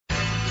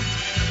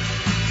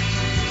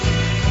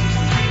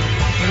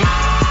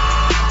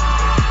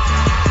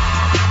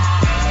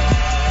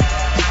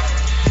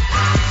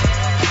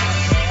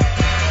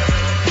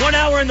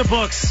hour in the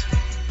books.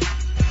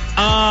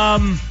 I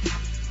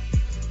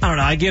don't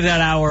know. I give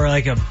that hour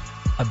like a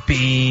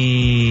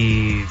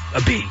B.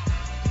 A B.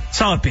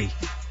 Solid B.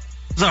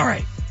 It's all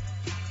right.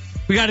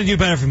 We got to do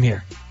better from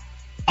here.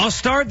 I'll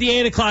start the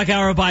 8 o'clock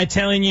hour by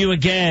telling you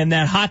again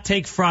that Hot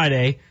Take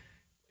Friday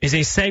is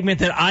a segment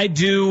that I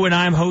do when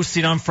I'm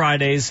hosting on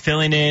Fridays,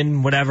 filling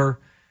in, whatever.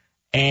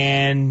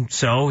 And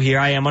so here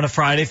I am on a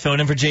Friday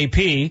filling in for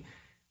JP.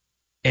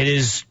 It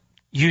is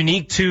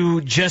unique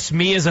to just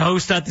me as a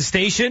host at the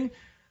station.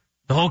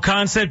 The whole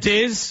concept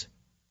is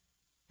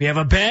we have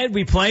a bed,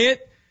 we play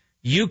it.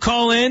 You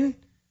call in,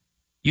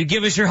 you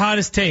give us your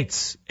hottest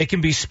takes. It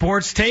can be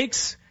sports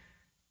takes.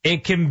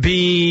 It can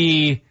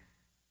be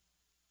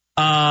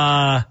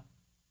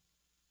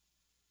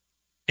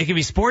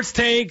sports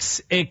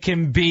takes. It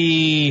can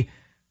be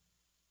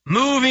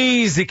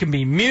movies. It can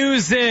be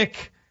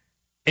music.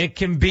 It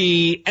can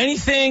be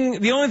anything.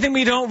 The only thing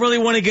we don't really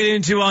want to get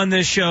into on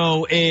this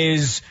show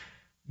is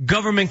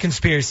government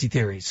conspiracy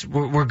theories.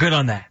 We're good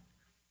on that.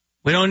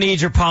 We don't need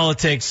your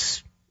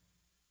politics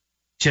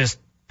just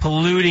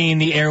polluting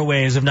the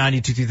airwaves of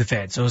 92 through the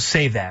Fan. So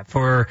save that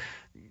for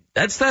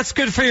that's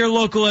good for your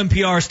local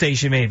NPR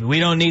station maybe. We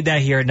don't need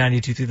that here at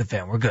 92 through the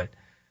Fan. We're good.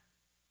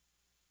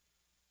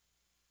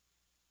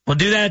 We'll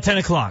do that at 10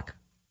 o'clock.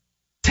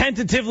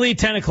 Tentatively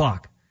 10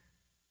 o'clock.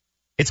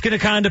 It's going to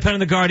kind of depend on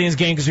the Guardians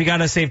game because we got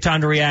to save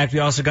time to react. We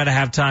also got to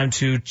have time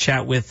to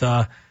chat with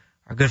our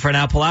good friend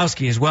Al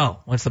Pulowski as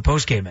well once the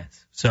postgame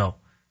ends. So,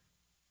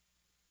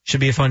 should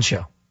be a fun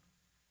show.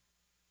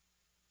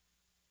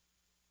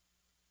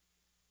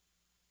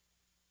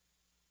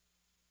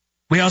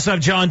 We also have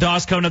Jon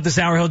Doss coming up this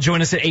hour. He'll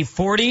join us at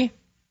 8:40.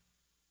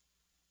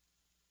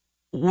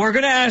 We're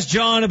going to ask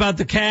John about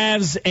the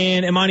Cavs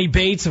and Emoni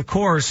Bates, of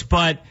course,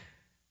 but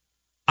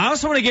I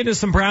also want to get into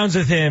some Browns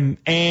with him.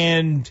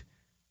 And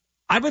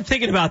I've been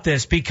thinking about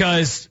this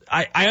because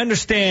I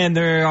understand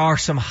there are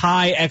some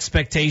high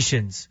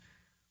expectations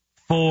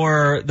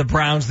for the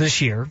Browns this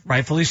year,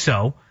 rightfully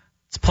so.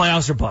 It's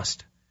playoffs or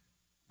bust.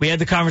 We had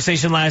the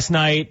conversation last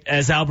night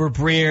as Albert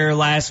Breer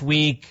last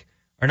week.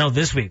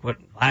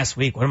 Last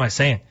week, what am I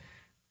saying?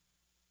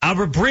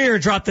 Albert Breer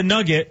dropped the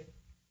nugget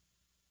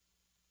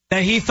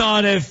that he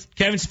thought if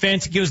Kevin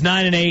Stefanski goes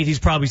 9-8, he's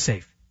probably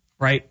safe,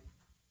 right?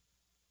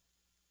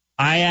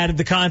 I added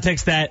the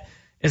context that,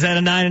 is that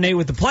a 9-8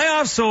 with the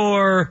playoffs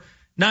or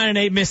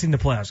 9-8 missing the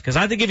playoffs? Because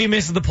I think if he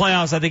misses the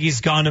playoffs, I think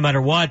he's gone no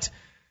matter what.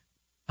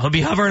 He'll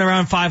be hovering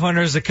around 500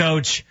 as a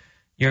coach.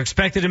 You're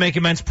expected to make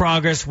immense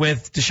progress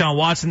with Deshaun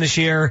Watson this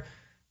year.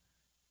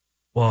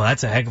 Whoa,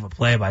 that's a heck of a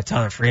play by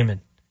Tyler Freeman.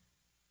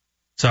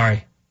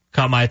 Sorry,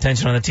 caught my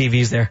attention on the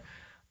TVs there.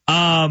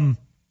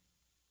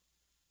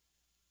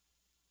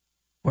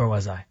 Where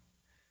was I?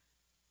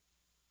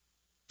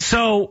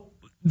 So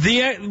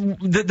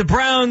the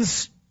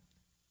Browns,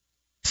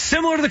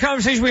 similar to the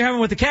conversation we were having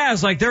with the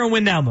Cavs, like they're in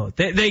win now mode.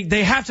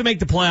 They have to make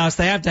the playoffs.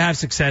 They have to have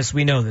success.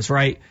 We know this,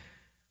 right?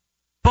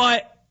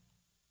 But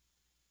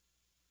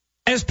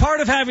as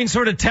part of having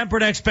sort of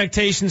tempered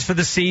expectations for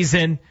the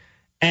season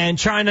and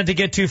trying not to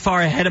get too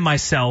far ahead of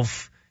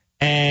myself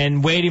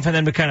and waiting for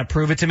them to kind of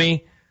prove it to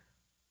me,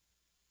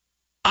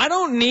 I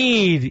don't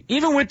need,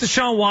 even with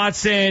Deshaun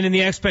Watson and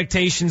the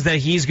expectations that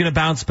he's going to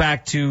bounce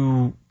back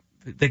to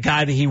the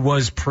guy that he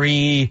was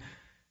pre-COVID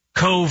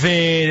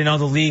and all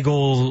the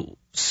legal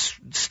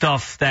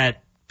stuff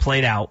that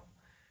played out.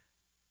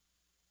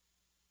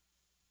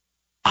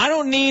 I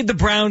don't need the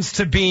Browns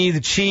to be the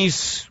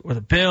Chiefs or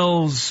the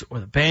Bills or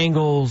the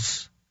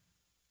Bengals.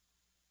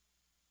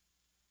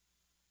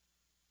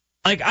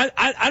 Like,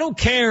 I don't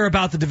care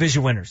about the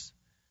division winners.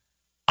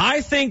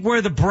 I think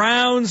where the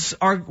Browns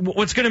are,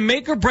 what's going to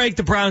make or break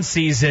the Browns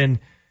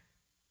season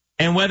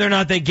and whether or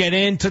not they get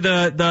into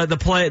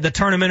the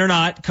tournament or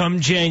not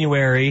come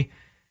January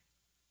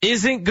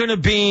isn't going to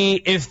be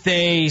if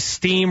they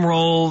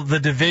steamroll the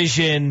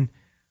division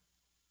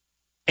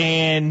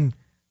and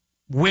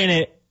win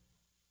it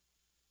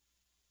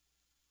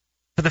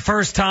for the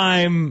first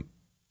time.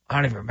 I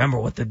don't even remember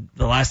what the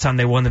last time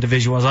they won the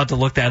division was. I'll have to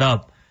look that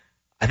up.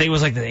 I think it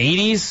was like the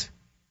 80s.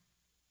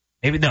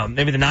 Maybe the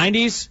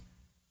 90s.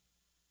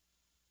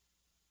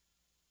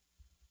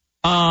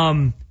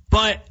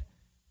 But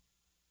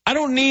I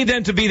don't need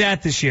them to be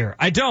that this year.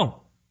 I don't.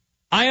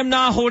 I am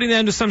not holding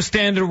them to some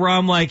standard where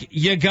I'm like,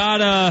 you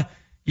gotta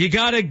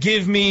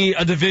give me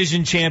a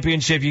division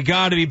championship. You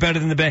gotta be better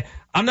than the Bengals.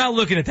 I'm not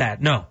looking at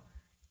that. No.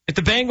 If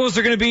the Bengals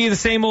are going to be the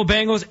same old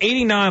Bengals,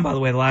 89, by the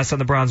way, the last time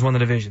the Browns won the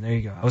division. There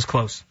you go. I was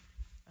close.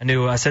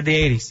 I said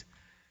the 80s.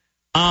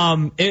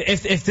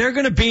 If they're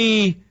going to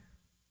be,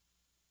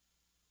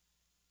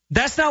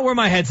 that's not where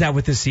my head's at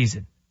with this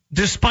season.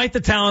 Despite the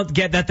talent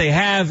that they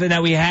have and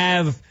that we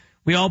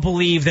all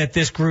believe that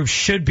this group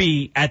should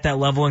be at that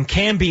level and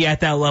can be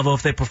at that level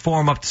if they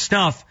perform up to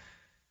snuff.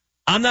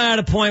 I'm not at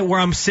a point where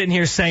I'm sitting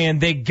here saying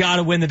they got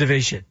to win the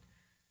division.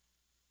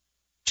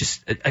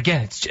 Just,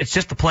 again, it's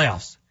just the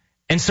playoffs.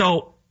 And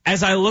so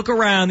as I look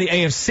around the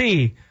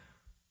AFC,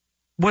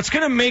 what's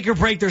going to make or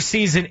break their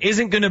season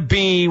isn't going to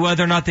be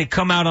whether or not they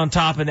come out on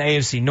top in the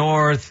AFC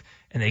North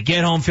and they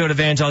get home field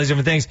advantage, all these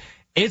different things.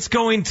 It's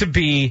going to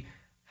be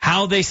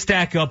how they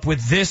stack up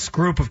with this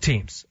group of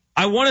teams.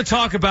 I want to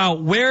talk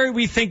about where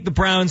we think the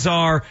Browns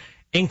are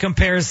in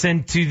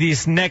comparison to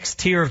this next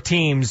tier of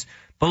teams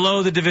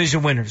below the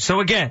division winners. So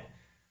again,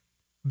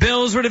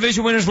 Bills were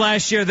division winners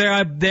last year.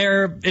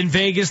 They're in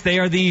Vegas. They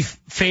are the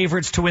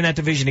favorites to win that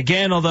division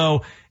again,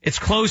 although it's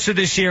closer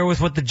this year with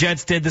what the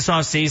Jets did this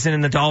offseason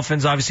and the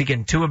Dolphins obviously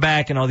getting Tua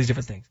back and all these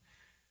different things.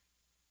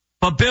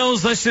 But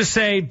Bills, let's just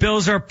say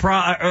Bills are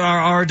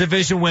a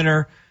division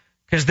winner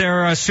because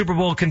they're a Super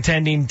Bowl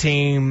contending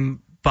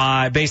team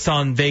based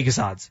on Vegas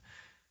odds.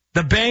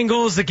 The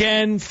Bengals,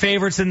 again,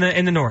 favorites in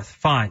the North.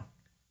 Fine.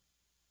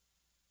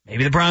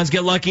 Maybe the Browns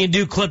get lucky and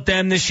do clip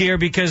them this year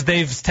because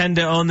they tend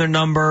to own their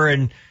number,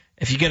 and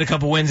if you get a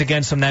couple wins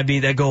against them,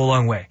 that go a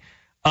long way.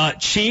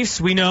 Chiefs,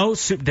 we know,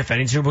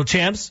 defending Super Bowl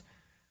champs.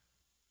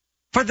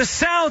 For the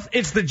South,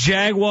 it's the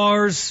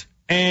Jaguars,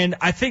 and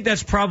I think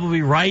that's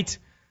probably right.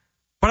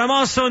 But I'm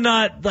also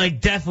not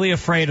deathly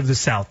afraid of the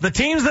South. The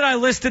teams that I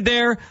listed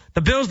there,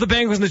 the Bills, the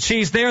Bengals, and the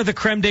Chiefs, they are the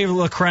creme de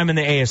la creme in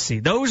the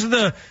AFC. Those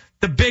are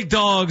the big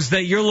dogs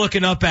that you're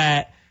looking up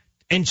at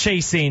and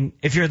chasing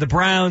if you're the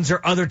Browns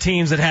or other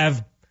teams that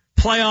have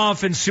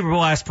playoff and Super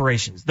Bowl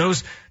aspirations.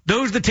 Those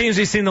are the teams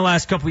we've seen the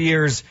last couple of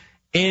years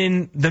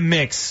in the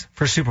mix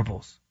for Super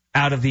Bowls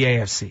out of the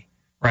AFC,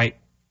 right?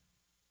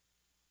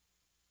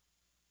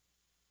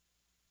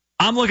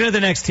 I'm looking at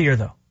the next tier,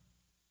 though.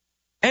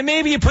 And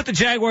maybe you put the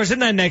Jaguars in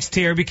that next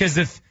tier because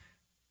if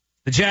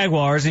the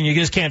Jaguars, and you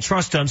just can't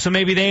trust them, so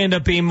maybe they end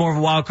up being more of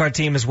a wild card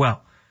team as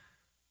well.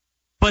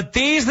 But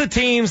these are the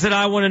teams that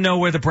I want to know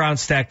where the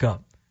Browns stack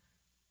up.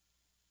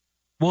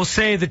 We'll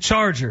say the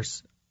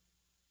Chargers,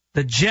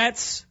 the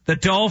Jets, the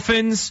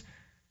Dolphins,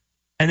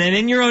 and then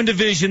in your own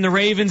division, the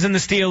Ravens and the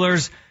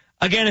Steelers.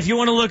 Again, if you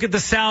want to look at the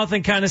South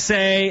and kind of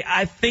say,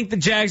 I think the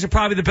Jags are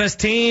probably the best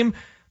team,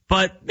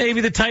 but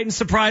maybe the Titans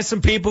surprise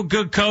some people,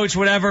 good coach,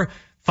 whatever,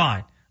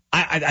 fine.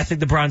 I think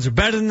the Browns are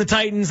better than the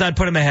Titans. I'd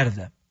put them ahead of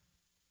them.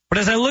 But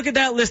as I look at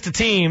that list of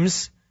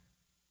teams,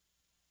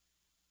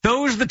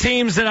 those are the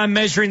teams that I'm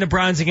measuring the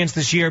Browns against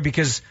this year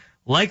because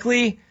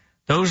likely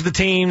those are the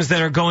teams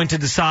that are going to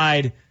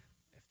decide if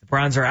the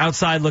Browns are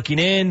outside looking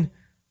in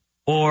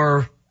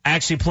or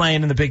actually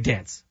playing in the big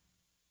dance.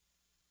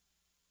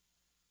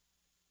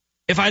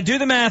 If I do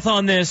the math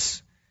on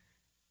this,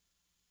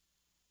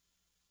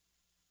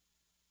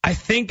 I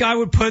think I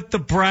would put the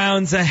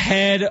Browns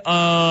ahead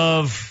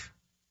of...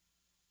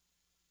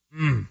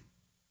 I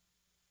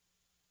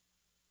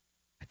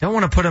don't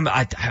want to put them...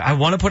 I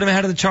want to put them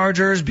ahead of the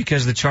Chargers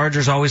because the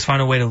Chargers always find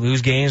a way to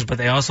lose games, but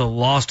they also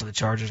lost to the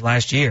Chargers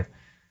last year.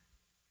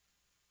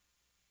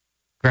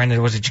 Granted,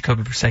 it was a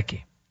Jacoby Brissett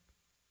game.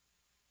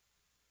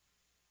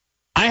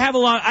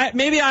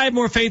 Maybe I have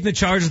more faith in the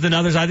Chargers than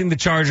others. I think the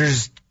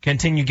Chargers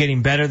continue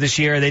getting better this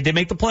year. They did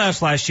make the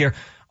playoffs last year.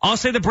 I'll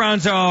say the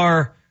Browns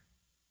are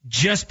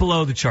just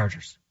below the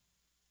Chargers.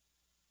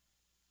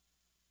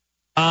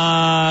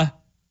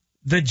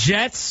 The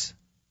Jets,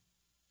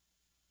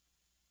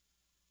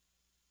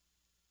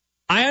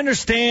 I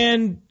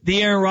understand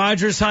the Aaron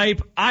Rodgers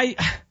hype. I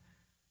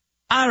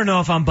don't know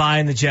if I'm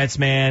buying the Jets,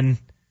 man.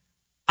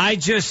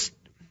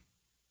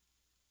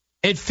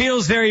 It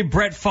feels very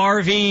Brett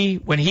Favre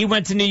when he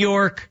went to New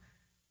York.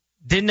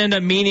 Didn't end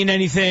up meaning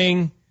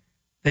anything.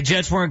 The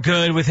Jets weren't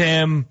good with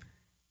him.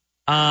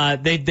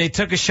 They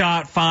took a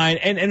shot, fine.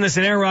 And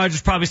listen, Aaron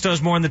Rodgers probably still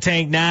has more in the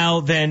tank now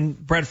than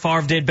Brett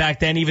Favre did back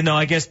then, even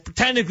though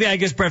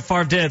technically Brett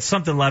Favre did have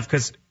something left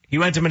because he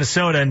went to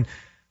Minnesota and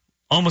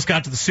almost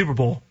got to the Super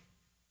Bowl.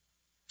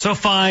 So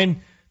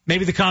fine.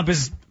 Maybe the comp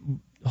is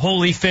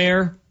wholly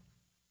fair.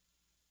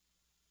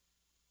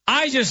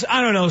 I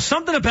don't know.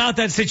 Something about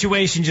that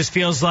situation just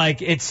feels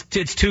like it's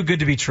too good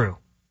to be true.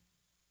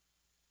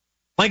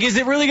 Is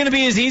it really going to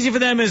be as easy for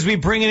them as we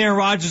bring in Aaron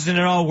Rodgers and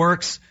it all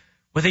works?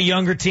 With a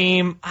younger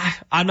team,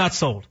 I'm not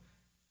sold.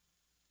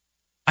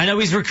 I know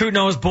he's recruiting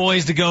all his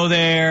boys to go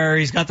there.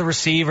 He's got the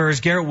receivers.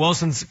 Garrett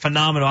Wilson's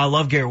phenomenal. I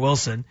love Garrett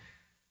Wilson.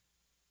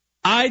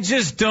 I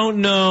just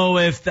don't know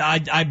if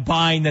I'm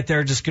buying that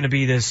they're just going to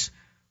be this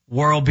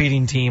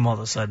world-beating team all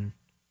of a sudden.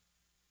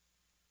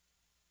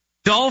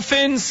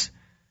 Dolphins,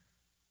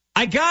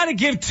 I got to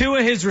give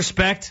Tua his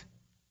respect.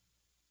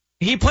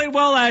 He played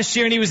well last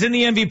year, and he was in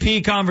the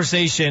MVP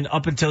conversation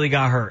up until he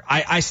got hurt.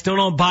 I still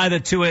don't buy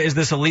that Tua is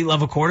this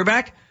elite-level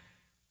quarterback.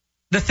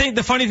 The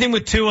funny thing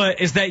with Tua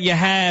is that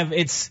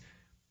it's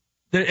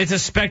a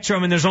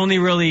spectrum, and there's only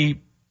really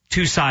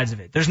two sides of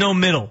it. There's no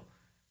middle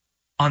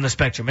on the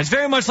spectrum. It's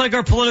very much like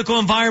our political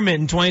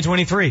environment in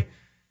 2023.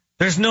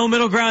 There's no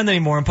middle ground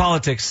anymore in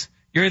politics.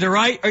 You're either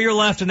right or you're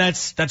left, and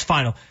that's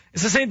final.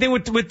 It's the same thing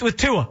with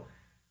Tua.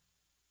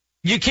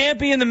 You can't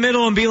be in the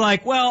middle and be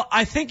like, well,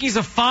 I think he's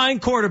a fine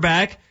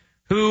quarterback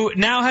who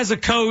now has a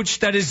coach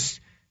that is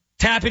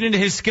tapping into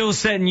his skill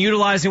set and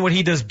utilizing what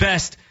he does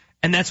best,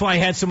 and that's why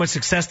he had so much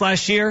success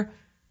last year.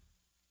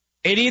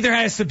 It either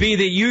has to be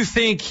that you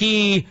think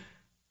he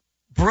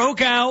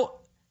broke out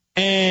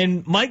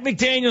and Mike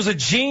McDaniel's a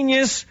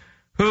genius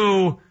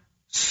who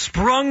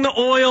sprung the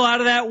oil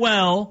out of that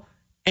well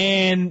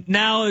and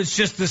now it's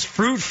just this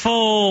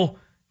fruitful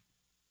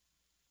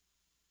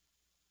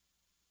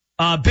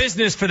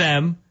business for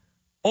them,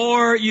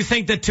 or you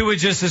think that Tua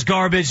just is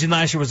garbage and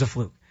last year was a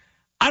fluke.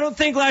 I don't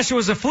think last year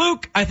was a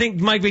fluke. I think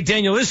Mike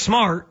McDaniel is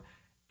smart,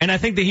 and I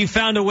think that he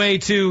found a way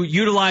to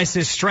utilize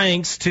his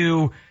strengths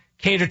to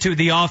cater to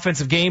the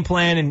offensive game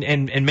plan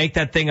and make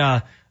that thing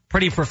a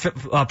pretty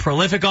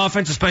prolific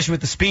offense, especially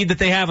with the speed that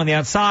they have on the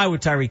outside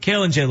with Tyreek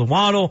Hill and Jalen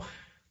Waddle.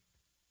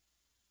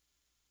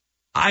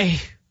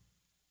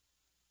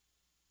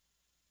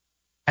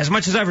 As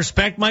much as I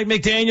respect Mike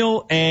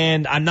McDaniel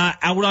and I'm not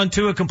out on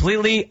Tua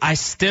completely, I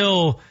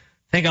still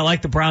think I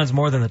like the Browns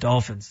more than the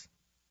Dolphins.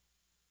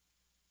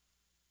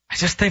 I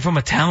just think from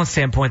a talent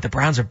standpoint, the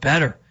Browns are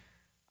better.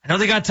 I know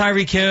they got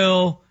Tyreek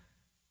Hill.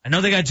 I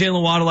know they got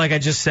Jalen Waddle, like I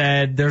just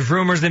said. There's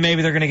rumors that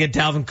maybe they're going to get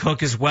Dalvin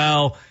Cook as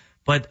well.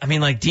 But, I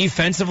mean, like,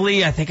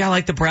 defensively, I think I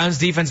like the Browns'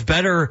 defense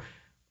better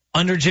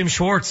under Jim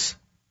Schwartz.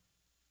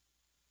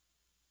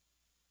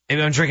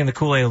 Maybe I'm drinking the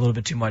Kool-Aid a little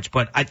bit too much,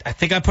 but I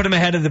think I put them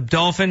ahead of the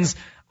Dolphins.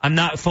 I'm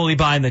not fully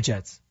buying the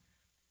Jets.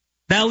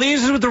 That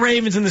leaves us with the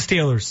Ravens and the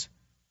Steelers.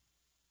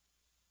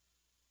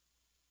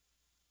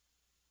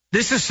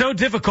 This is so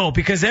difficult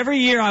because every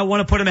year I want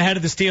to put them ahead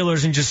of the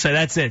Steelers and just say,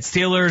 that's it.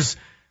 Steelers,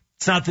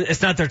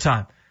 it's not their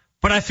time.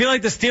 But I feel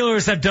like the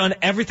Steelers have done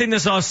everything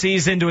this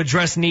offseason to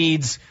address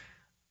needs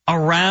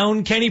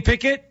around Kenny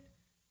Pickett,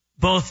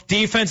 both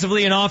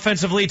defensively and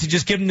offensively, to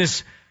just give them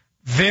this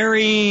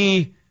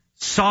very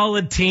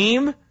solid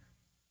team.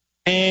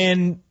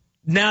 And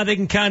now they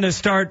can kind of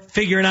start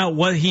figuring out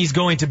what he's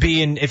going to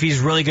be and if he's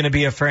really going to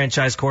be a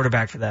franchise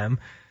quarterback for them.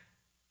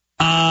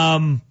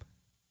 I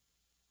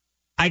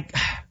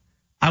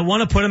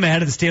want to put him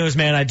ahead of the Steelers,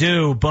 man. I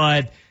do.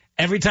 But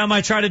every time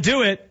I try to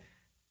do it,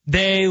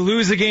 they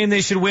lose a game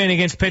they should win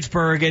against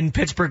Pittsburgh, and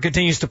Pittsburgh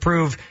continues to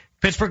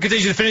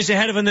finish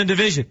ahead of them in the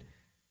division.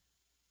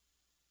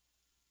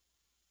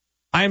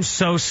 I am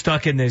so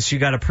stuck in this. You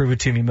got to prove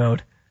it to me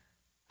mode.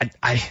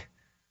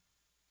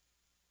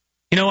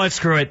 You know what?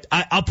 Screw it.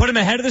 I'll put him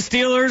ahead of the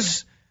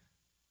Steelers.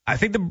 I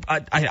think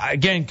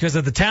again, because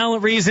of the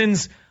talent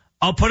reasons,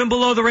 I'll put him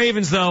below the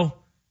Ravens, though.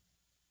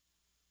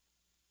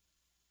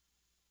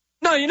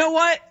 No, you know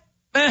what?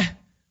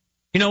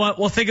 You know what?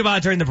 We'll think about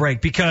it during the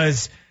break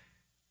because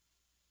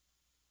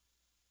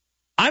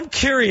I'm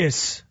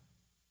curious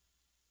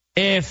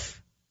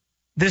if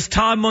this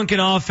Todd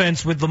Monken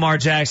offense with Lamar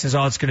Jackson is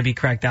all it's going to be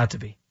cracked out to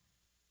be.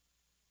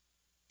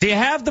 Do you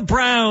have the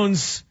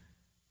Browns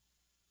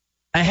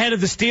ahead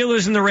of the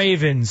Steelers and the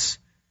Ravens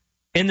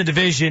in the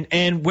division?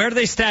 And where do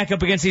they stack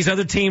up against these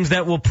other teams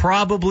that will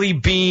probably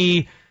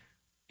be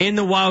in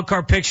the wild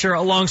card picture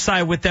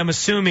alongside with them,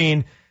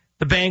 assuming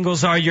the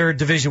Bengals are your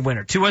division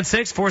winner?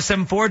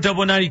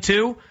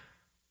 216-474-9992.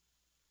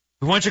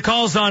 We want your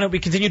calls on it. We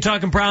continue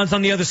talking Browns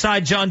on the other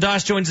side. Jon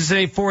Doss joins us at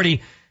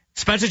 8:40.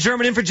 Spencer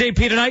German in for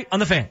JP tonight on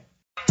The Fan.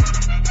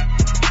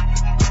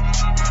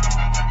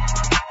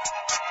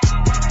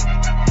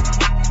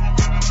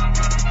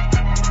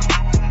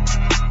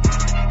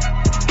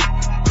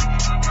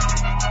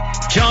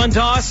 Jon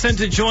Doss sent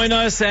to join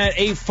us at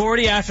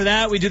 8:40. After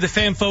that, we do the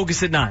Fan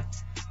Focus at 9.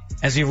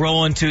 As we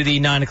roll into the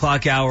 9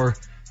 o'clock hour,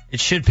 it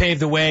should pave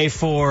the way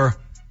for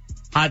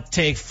Hot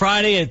Take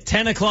Friday at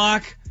 10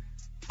 o'clock,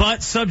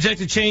 but subject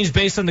to change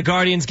based on the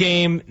Guardians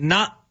game.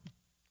 Not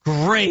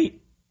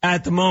great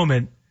at the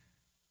moment.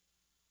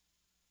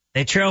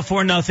 They trail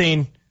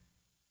 4-0.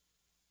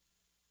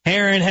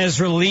 Herron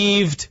has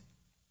relieved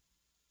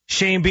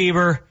Shane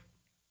Bieber.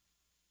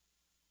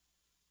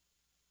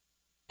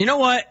 You know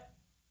what?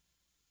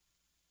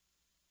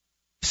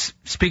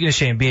 Speaking of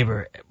Shane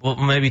Bieber, we'll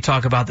maybe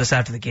talk about this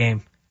after the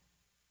game.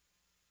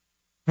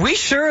 We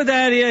sure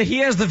that he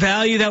has the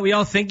value that we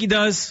all think he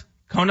does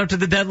coming up to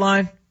the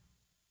deadline?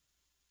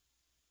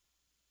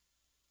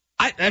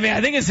 I mean, I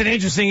think it's an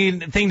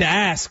interesting thing to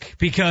ask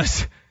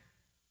because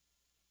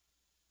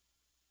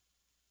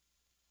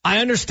I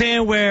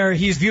understand where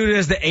he's viewed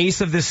as the ace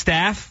of this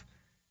staff,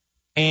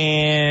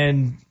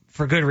 and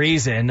for good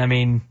reason. I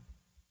mean,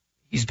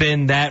 he's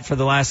been that for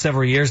the last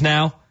several years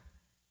now,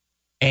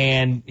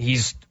 and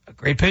he's a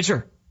great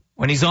pitcher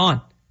when he's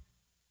on.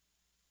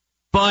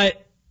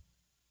 But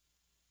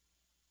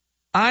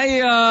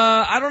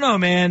I don't know,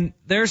 man.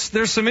 There's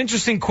some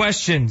interesting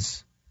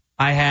questions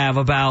I have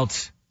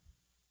about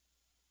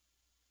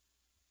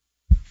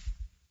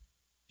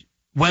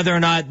whether or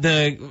not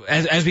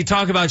as we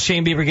talk about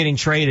Shane Bieber getting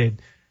traded,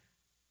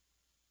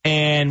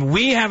 and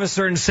we have a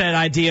certain set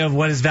idea of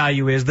what his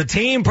value is. The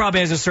team probably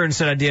has a certain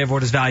set idea of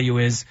what his value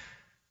is,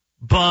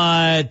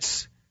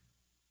 but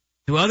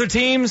do other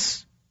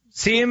teams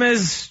see him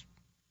as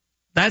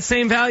that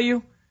same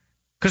value?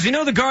 Because you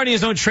know the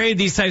Guardians don't trade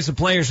these types of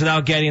players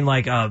without getting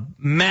like a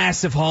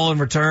massive haul in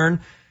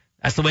return.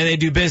 That's the way they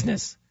do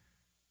business.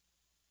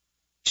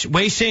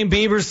 Way Shane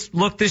Bieber's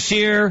looked this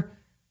year,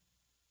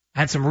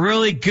 had some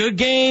really good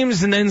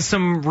games and then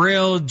some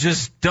real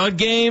just dud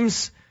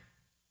games.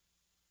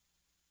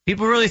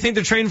 People really think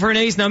they're trading for an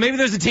ace. Now, maybe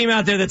there's a team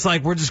out there that's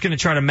like, we're just going to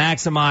try to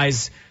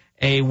maximize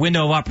a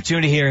window of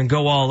opportunity here and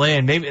go all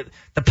in. Maybe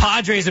the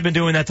Padres have been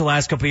doing that the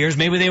last couple of years.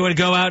 Maybe they would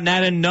go out and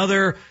add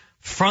another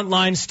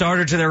frontline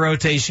starter to their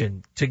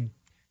rotation to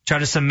try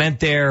to cement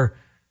their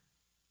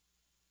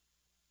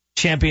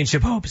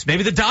championship hopes.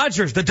 Maybe the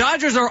Dodgers. The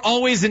Dodgers are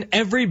always in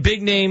every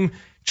big name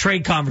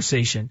trade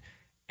conversation,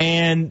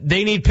 and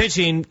they need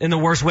pitching in the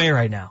worst way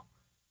right now.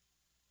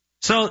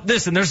 So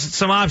listen, there's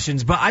some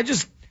options, but I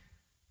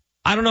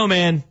don't know,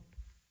 man.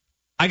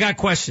 I got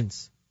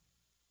questions.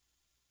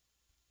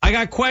 I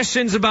got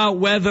questions about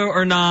whether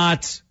or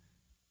not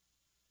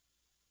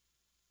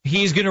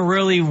he's going to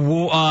really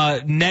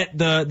net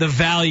the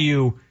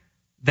value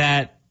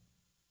that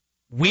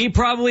we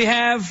probably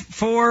have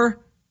for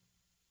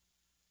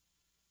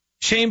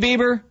Shane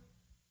Bieber,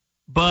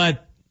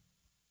 but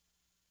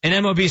in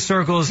MLB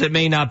circles, it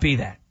may not be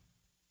that.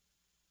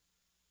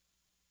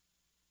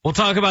 We'll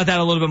talk about that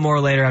a little bit more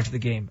later after the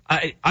game.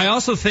 I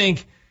also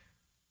think,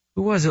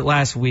 who was it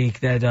last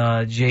week that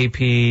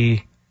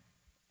JP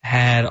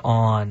had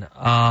on? It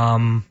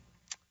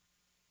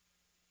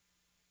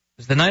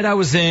was the night I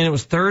was in. It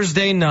was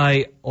Thursday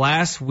night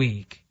last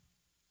week.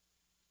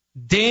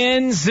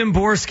 Dan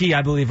Zimborski,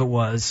 I believe it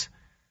was,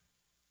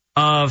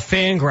 of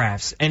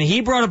Fangraphs. And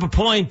he brought up a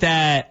point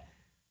that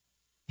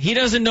he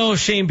doesn't know if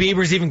Shane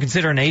Bieber's even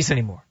considered an ace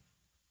anymore.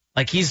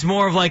 Like, he's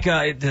more of like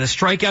the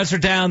strikeouts are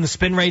down, the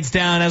spin rate's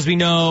down, as we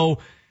know.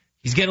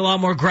 He's getting a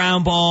lot more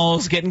ground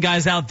balls, getting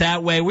guys out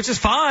that way, which is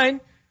fine.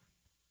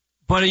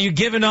 But are you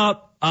giving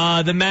up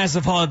the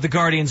massive haul that the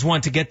Guardians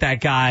want to get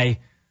that guy?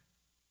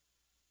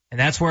 And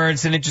that's where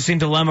it's an interesting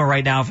dilemma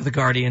right now for the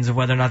Guardians of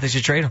whether or not they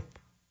should trade him.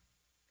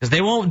 Because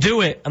they won't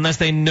do it unless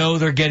they know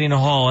they're getting a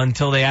haul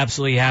until they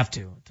absolutely have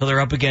to, until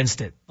they're up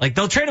against it. Like,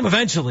 they'll trade him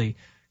eventually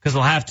because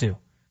they'll have to,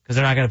 because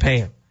they're not going to pay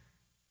him.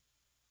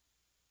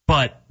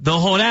 But they'll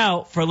hold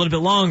out for a little bit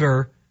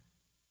longer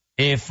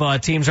if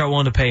teams are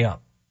willing to pay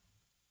up.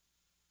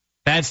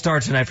 Bad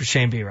start tonight for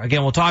Shane Bieber.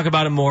 Again, we'll talk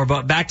about it more,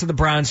 but back to the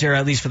Browns here,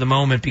 at least for the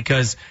moment,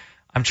 because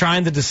I'm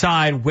trying to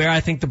decide where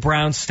I think the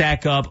Browns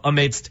stack up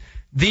amidst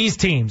these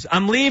teams.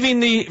 I'm leaving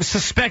the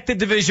suspected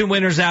division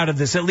winners out of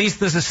this. At least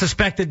there's a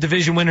suspected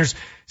division winners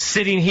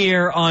sitting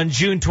here on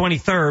June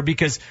 23rd,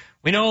 because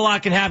we know a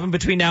lot can happen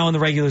between now and the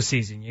regular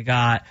season. You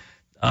got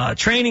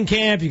training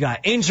camp, you got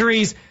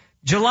injuries.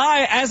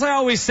 July, as I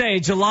always say,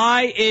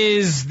 July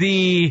is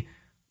the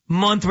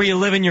month where you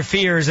live in your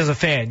fears as a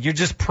fan. You're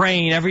just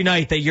praying every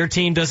night that your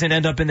team doesn't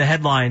end up in the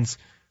headlines,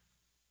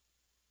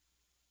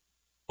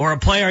 or a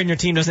player on your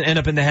team doesn't end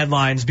up in the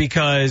headlines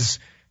because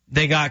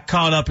they got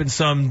caught up in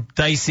some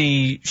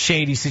dicey,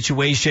 shady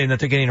situation that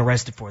they're getting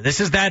arrested for.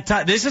 This is that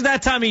time. This is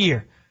that time of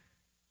year.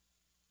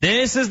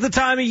 This is the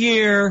time of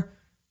year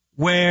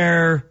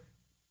where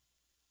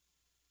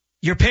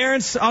your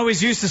parents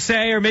always used to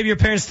say, or maybe your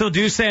parents still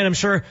do say, and I'm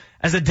sure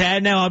as a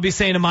dad now I'll be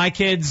saying to my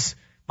kids,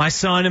 my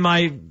son and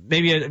my,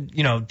 maybe,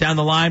 down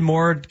the line,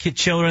 more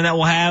children that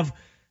we'll have,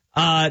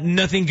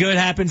 nothing good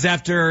happens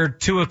after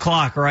 2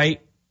 o'clock,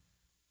 right?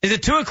 Is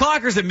it 2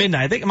 o'clock or is it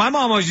midnight? I think my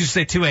mom always used to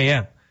say 2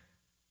 a.m.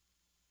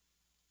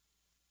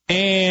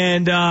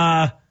 And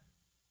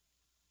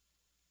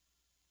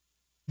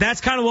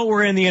that's kind of what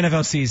we're in the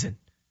NFL season.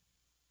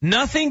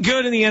 Nothing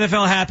good in the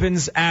NFL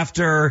happens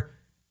after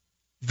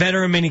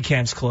veteran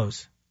minicamps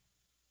close.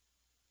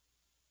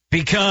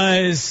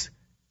 Because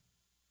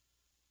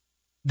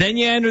then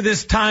you enter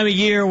this time of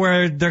year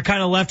where they're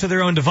kind of left to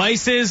their own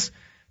devices.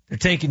 They're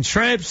taking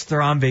trips.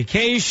 They're on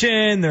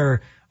vacation.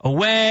 They're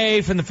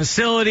away from the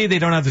facility. They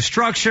don't have the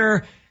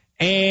structure.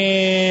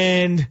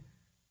 And,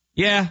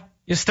 yeah,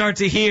 you start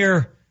to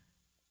hear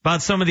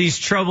about some of these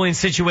troubling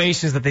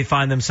situations that they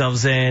find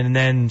themselves in, and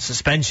then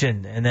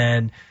suspension, and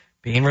then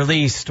being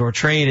released or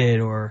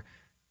traded, or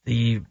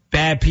the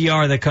bad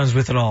PR that comes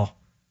with it all.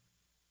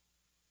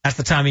 That's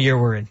the time of year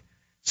we're in.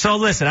 So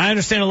listen, I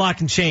understand a lot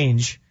can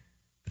change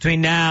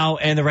between now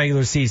and the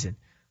regular season.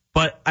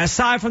 But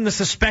aside from the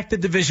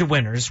suspected division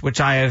winners, which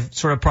I have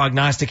sort of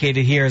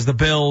prognosticated here as the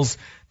Bills,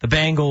 the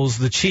Bengals,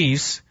 the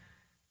Chiefs,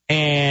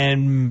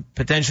 and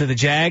potentially the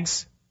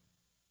Jags,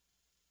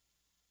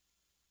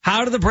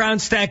 how do the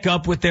Browns stack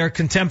up with their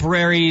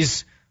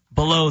contemporaries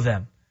below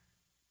them?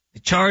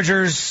 The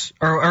Chargers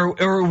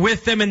are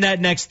with them in that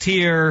next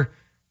tier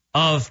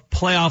of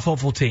playoff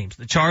hopeful teams.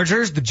 The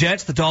Chargers, the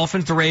Jets, the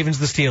Dolphins, the Ravens,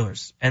 the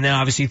Steelers. And then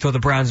obviously you throw the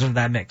Browns into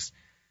that mix.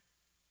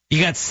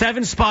 You got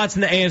 7 spots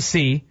in the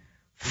AFC.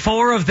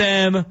 4 of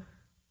them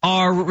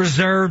are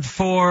reserved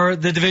for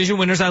the division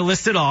winners I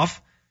listed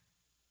off.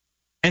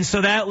 And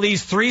so that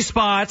leaves 3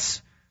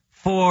 spots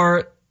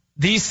for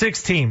these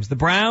 6 teams. The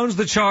Browns,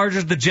 the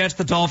Chargers, the Jets,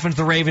 the Dolphins,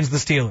 the Ravens, the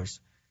Steelers.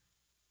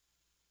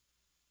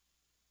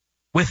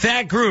 With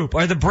that group,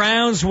 are the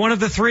Browns one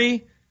of the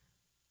 3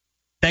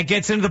 that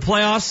gets into the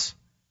playoffs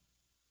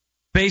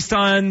based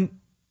on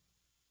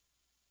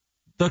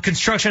the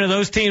construction of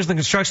those teams, the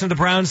construction of the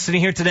Browns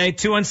sitting here today?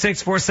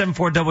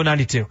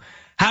 216-474-9992.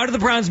 How do the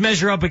Browns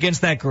measure up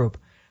against that group?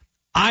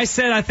 I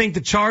said I think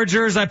the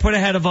Chargers I put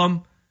ahead of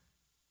them.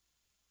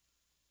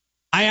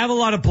 I have a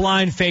lot of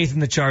blind faith in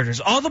the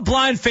Chargers. All the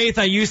blind faith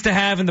I used to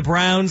have in the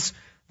Browns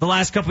the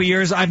last couple of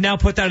years. I've now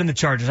put that in the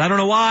Chargers. I don't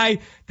know why.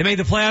 They made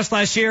the playoffs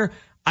last year.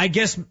 I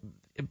guess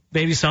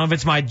maybe some of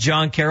it's my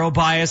John Carroll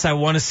bias. I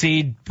want to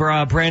see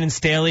Brandon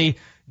Staley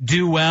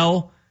do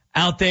well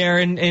out there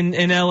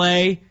in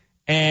L.A.,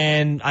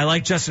 and I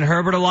like Justin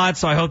Herbert a lot,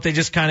 so I hope they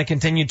just kind of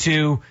continue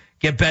to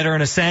get better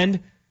and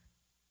ascend.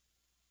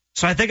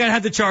 So I think I'd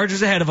have the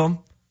Chargers ahead of them.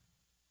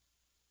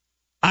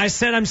 I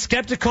said I'm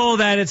skeptical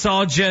that it's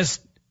all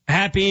just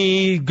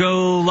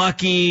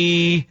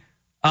happy-go-lucky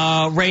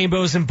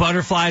rainbows and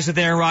butterflies with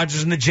Aaron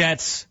Rodgers and the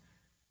Jets.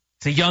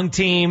 It's a young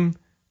team.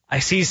 I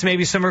see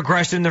maybe some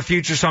regression in their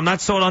future, so I'm not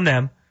sold on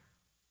them.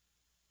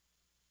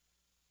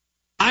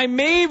 I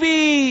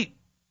maybe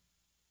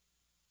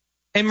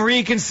am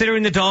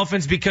reconsidering the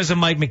Dolphins because of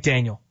Mike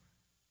McDaniel.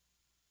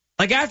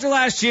 Like after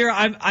last year,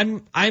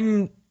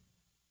 I'm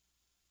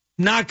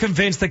not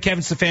convinced that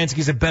Kevin Stefanski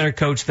is a better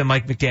coach than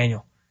Mike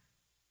McDaniel.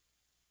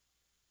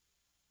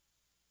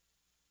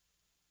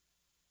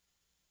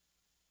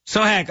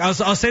 So heck,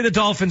 I'll say the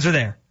Dolphins are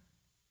there,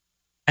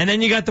 and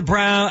then you got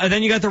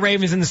the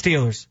Ravens and the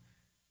Steelers.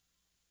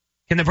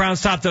 Can the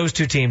Browns top those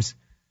two teams?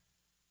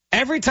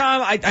 Every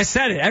time I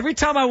said it, every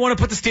time I want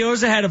to put the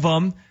Steelers ahead of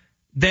them,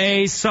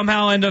 they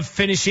somehow end up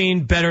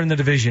finishing better in the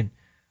division.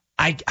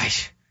 I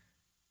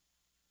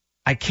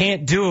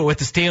can't do it with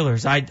the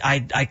Steelers.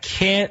 I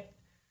can't.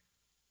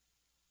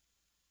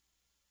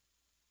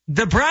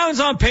 The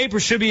Browns on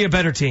paper should be a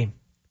better team.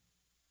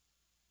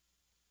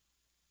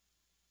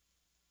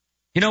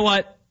 You know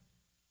what?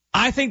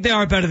 I think they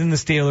are better than the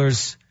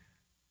Steelers.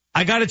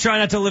 I got to try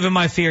not to live in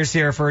my fears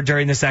here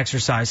during this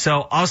exercise.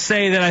 So I'll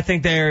say that I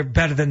think they're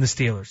better than the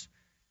Steelers.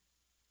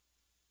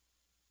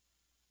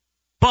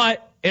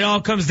 But it all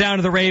comes down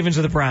to the Ravens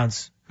or the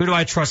Browns. Who do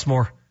I trust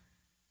more?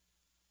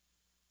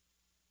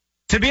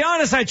 To be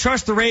honest, I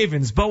trust the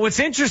Ravens. But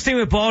what's interesting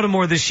with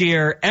Baltimore this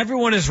year,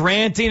 everyone is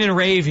ranting and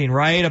raving,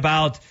 right,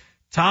 about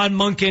Todd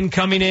Monken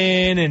coming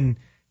in and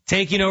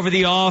taking over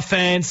the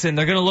offense, and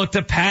they're going to look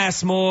to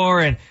pass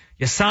more, and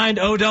you signed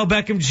Odell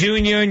Beckham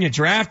Jr., and you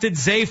drafted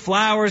Zay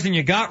Flowers, and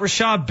you got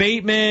Rashad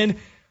Bateman,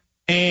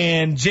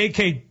 and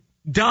J.K.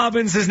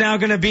 Dobbins is now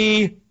going to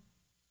be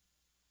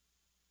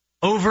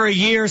over a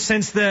year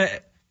since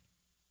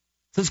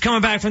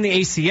coming back from the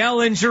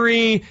ACL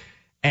injury,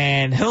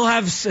 and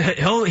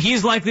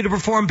he's likely to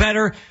perform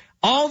better.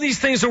 All these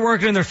things are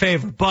working in their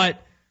favor,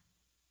 but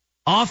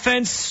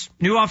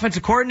new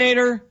offensive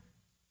coordinator.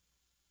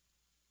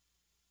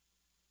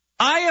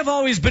 I have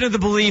always been of the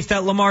belief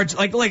that Lamar,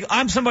 like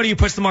I'm somebody who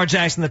puts Lamar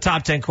Jackson in the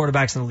top 10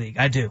 quarterbacks in the league.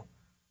 I do.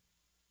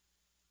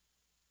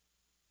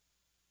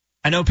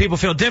 I know people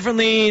feel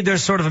differently.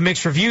 There's sort of a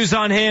mixed reviews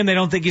on him. They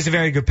don't think he's a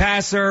very good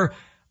passer.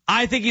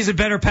 I think he's a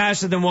better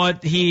passer than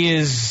what he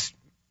is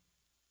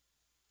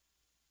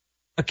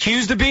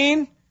accused of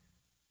being,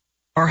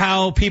 or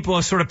how people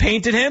have sort of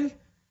painted him.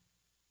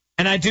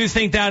 And I do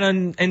think that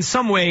in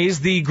some ways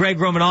the Greg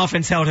Roman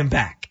offense held him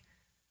back.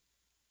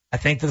 I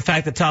think that the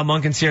fact that Todd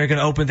Monken's here going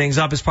to open things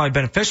up is probably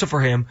beneficial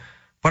for him.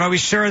 But are we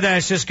sure that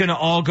it's just going to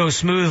all go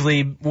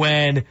smoothly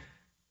when,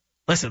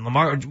 listen,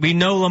 we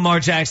know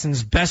Lamar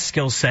Jackson's best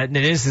skill set, and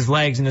it is his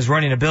legs and his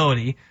running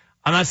ability.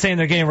 I'm not saying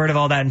they're getting rid of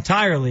all that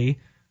entirely,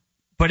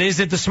 but is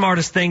it the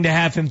smartest thing to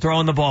have him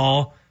throwing the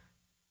ball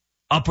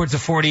upwards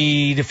of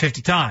 40 to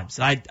 50 times?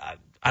 I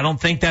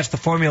don't think that's the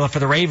formula for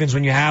the Ravens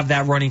when you have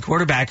that running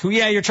quarterback who,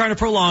 yeah, you're trying to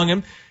prolong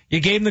him. You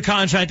gave him the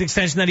contract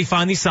extension that he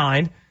finally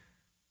signed.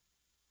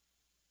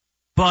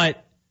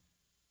 But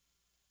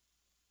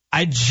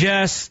I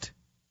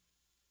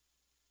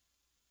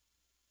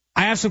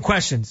have some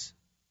questions.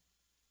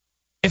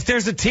 If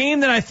there's a team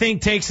that I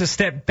think takes a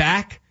step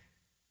back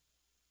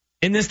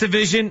in this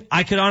division,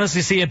 I could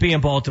honestly see it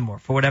being Baltimore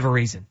for whatever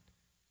reason.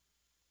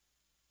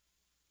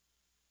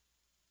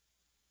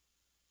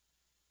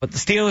 But the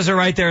Steelers are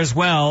right there as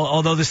well,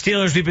 although the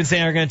Steelers we've been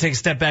saying are going to take a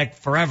step back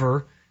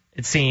forever,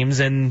 it seems,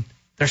 and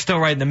they're still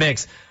right in the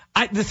mix.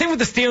 The thing with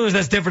the Steelers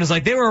that's different is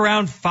like they were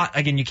around,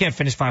 again, you can't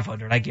finish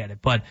 500, I get it,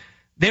 but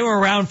they were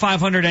around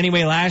 500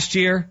 anyway last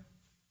year.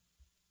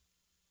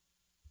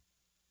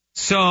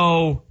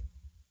 So,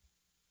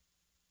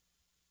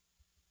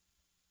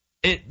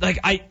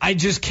 I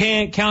just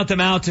can't count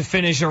them out to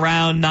finish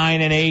around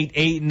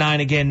 9-8, 8-9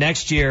 again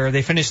next year.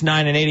 They finished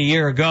 9-8 a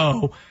year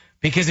ago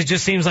because it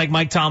just seems like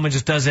Mike Tomlin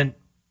just doesn't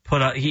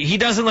he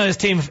doesn't let his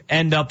team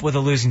end up with a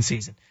losing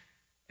season.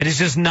 It is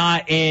just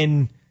not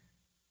in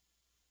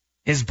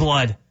his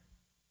blood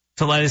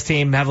to let his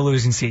team have a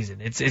losing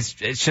season. It's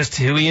just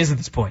who he is at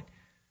this point.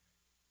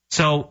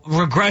 So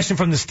regression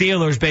from the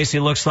Steelers basically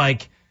looks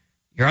like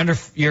you're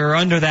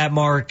under that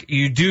mark.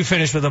 You do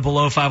finish with a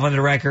below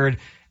 500 record,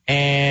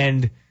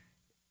 and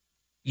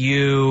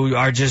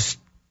you're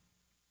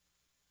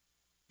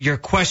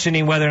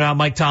questioning whether or not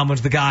Mike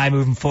Tomlin's the guy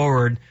moving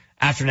forward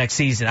after next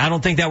season. I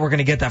don't think that we're going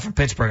to get that from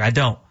Pittsburgh. I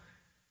don't.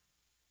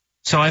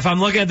 So if I'm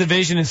looking at the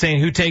division and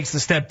saying who takes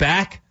the step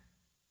back,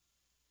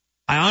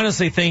 I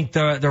honestly think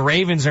the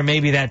Ravens are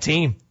maybe that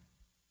team.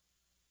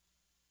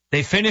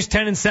 They finished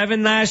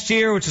 10-7 last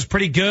year, which is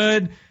pretty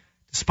good,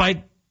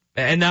 despite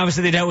And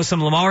obviously they dealt with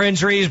some Lamar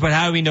injuries, but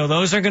how do we know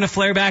those are going to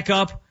flare back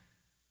up?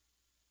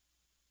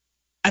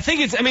 I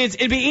think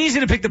it'd be easy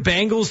to pick the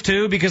Bengals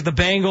too, because the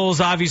Bengals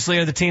obviously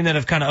are the team that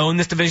have kind of owned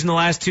this division the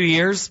last 2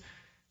 years.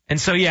 And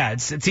so, yeah,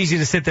 it's easy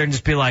to sit there and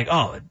just be like,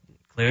 oh,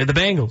 clearly the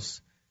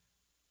Bengals.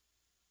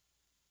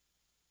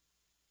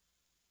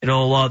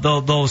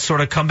 They'll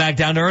sort of come back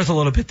down to earth a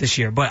little bit this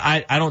year. But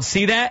I don't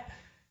see that,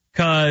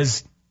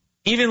 because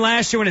even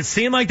last year when it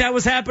seemed like that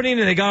was happening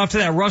and they got off to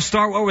that rough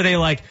start, what were they,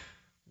 like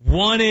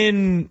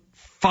 1-5?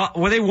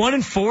 Were they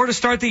 1-4 to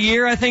start the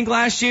year, I think,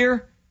 last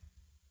year?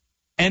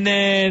 And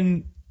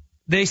then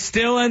they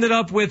still ended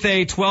up with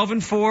a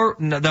 12-4.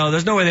 No,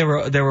 there's no way they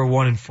were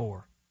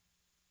 1-4.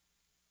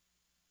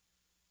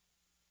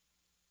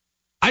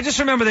 I just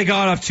remember they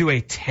got off to a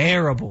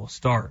terrible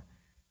start.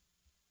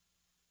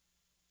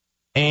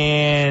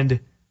 And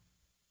it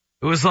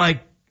was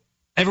like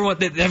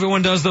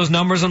everyone does those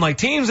numbers on like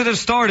teams that have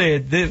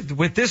started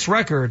with this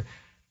record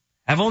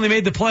have only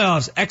made the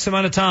playoffs X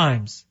amount of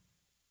times.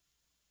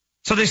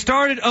 So they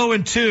started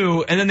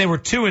 0-2, and then they were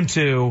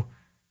 2-2,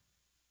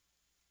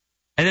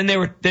 and then they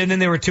were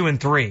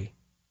 2-3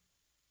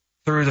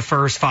 through the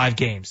first 5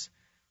 games.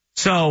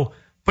 So,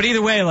 but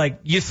either way, like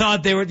you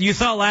thought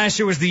last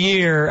year was the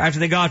year after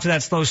they got to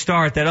that slow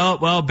start that, oh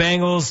well,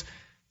 Bengals,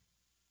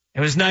 it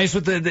was nice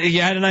with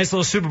you had a nice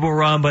little Super Bowl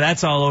run, but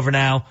that's all over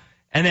now.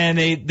 And then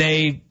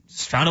they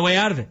found a way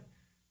out of it.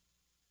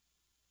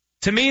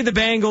 To me, the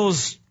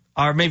Bengals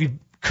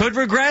could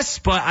regress,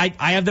 but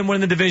I have them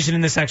winning the division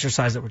in this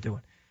exercise that we're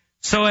doing.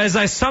 So as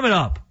I sum it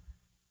up,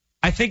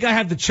 I think I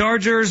have the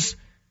Chargers.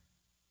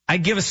 I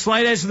give a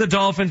slight edge to the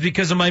Dolphins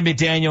because of Mike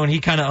McDaniel, and he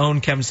kind of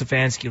owned Kevin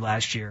Stefanski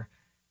last year.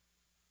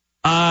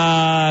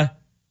 I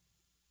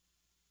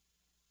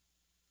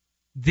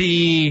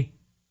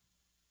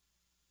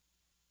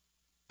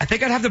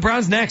think I'd have the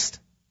Browns next.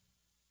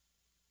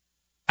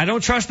 I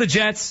don't trust the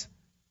Jets.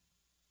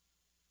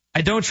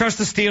 I don't trust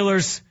the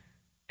Steelers.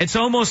 It's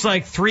almost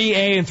like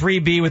 3A and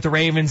 3B with the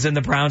Ravens and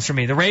the Browns for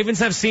me. The Ravens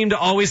have seemed to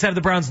always have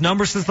the Browns'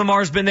 number since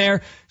Lamar's been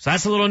there, so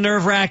that's a little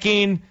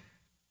nerve-wracking.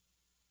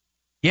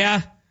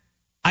 Yeah,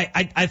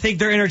 I think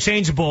they're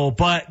interchangeable,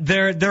 but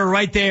they're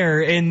right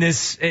there in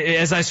this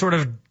as I sort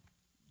of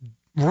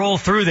roll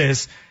through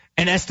this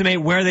and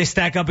estimate where they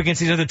stack up against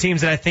these other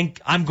teams that I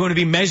think I'm going to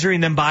be measuring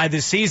them by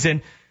this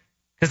season.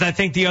 Because I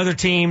think the other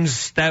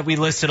teams that we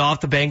listed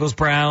off, the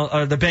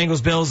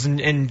Bengals, Bills,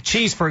 and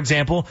Chiefs, for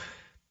example,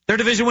 they're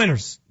division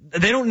winners.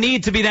 They don't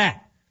need to be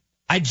that.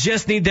 I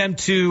just need them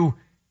to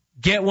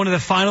get one of the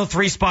final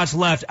 3 spots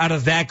left out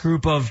of that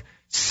group of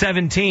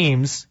 6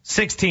 teams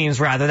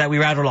that we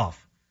rattled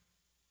off.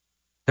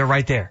 They're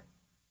right there,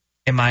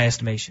 in my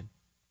estimation.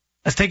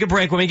 Let's take a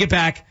break. When we get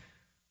back,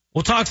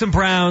 we'll talk some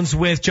Browns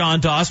with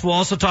Jon Doss. We'll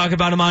also talk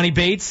about Emoni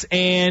Bates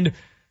and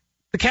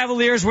the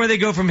Cavaliers, where they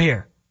go from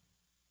here.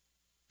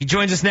 He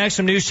joins us next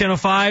from News Channel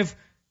 5.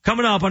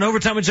 Coming up on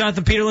Overtime with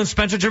Jonathan Peterlin.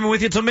 Spencer German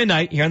with you till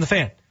midnight here on The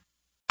Fan.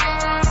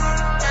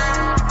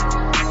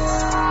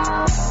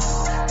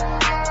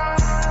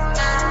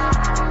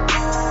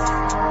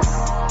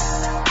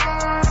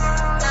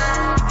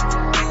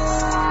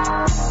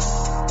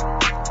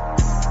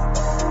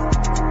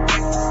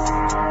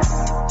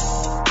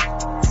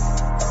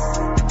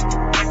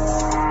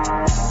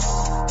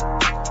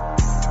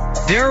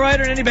 Darryl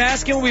Ryder and Andy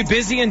Baskin will be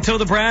busy until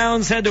the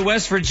Browns head to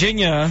West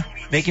Virginia,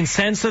 making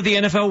sense of the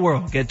NFL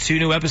world. Get 2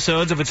 new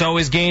episodes of It's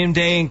Always Game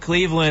Day in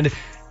Cleveland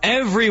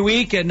every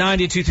week at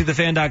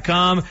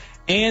 922thefan.com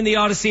and the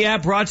Odyssey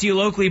app, brought to you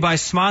locally by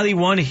Smiley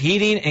One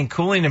Heating and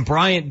Cooling and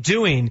Bryant,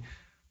 doing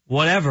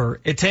whatever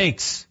it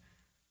takes.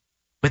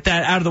 With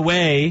that out of the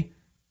way,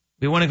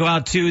 we want to go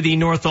out to the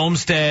North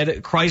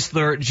Olmsted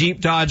Chrysler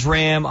Jeep Dodge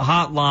Ram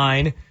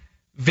hotline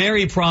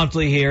very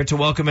promptly here to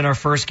welcome in our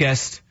first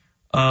guest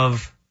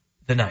of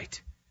the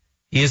night.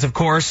 He is, of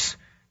course,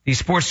 the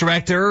sports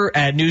director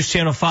at News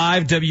Channel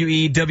 5,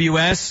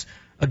 WEWS,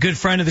 a good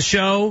friend of the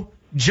show,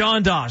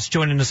 Jon Doss,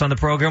 joining us on the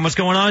program. What's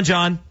going on,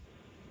 John?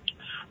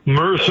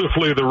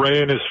 Mercifully, the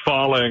rain is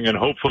falling and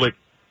hopefully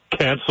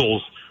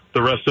cancels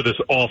the rest of this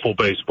awful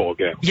baseball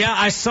game. Yeah,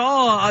 I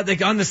saw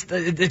on this.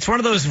 It's one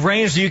of those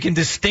rains you can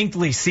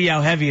distinctly see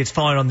how heavy it's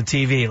falling on the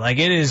TV. Like,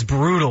 it is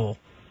brutal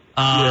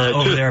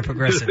over there at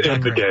Progressive. Just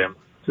end the game.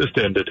 Just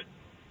ended.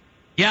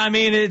 Yeah, I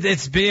mean,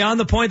 it's beyond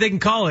the point they can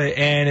call it,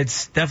 and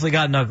it's definitely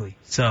gotten ugly.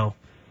 So,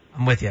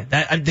 I'm with you.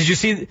 Did you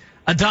see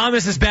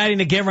Adames is batting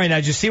again right now?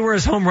 Did you see where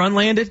his home run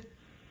landed?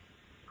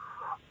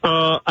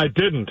 I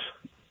didn't.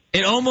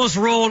 It almost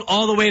rolled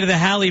all the way to the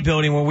Halley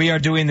building where we are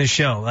doing this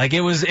show. Like,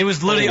 it was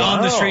literally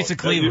on the streets of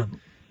Cleveland.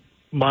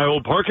 My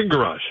old parking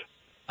garage.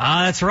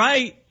 That's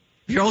right.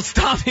 Your old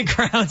stomping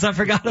grounds. I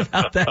forgot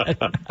about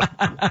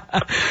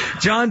that.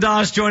 Jon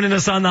Doss joining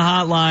us on the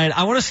hotline.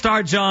 I want to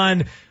start,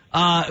 John,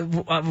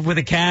 with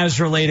a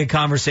Cavs-related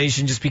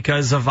conversation just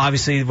because of,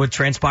 obviously, what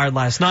transpired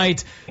last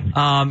night.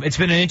 It's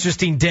been an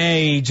interesting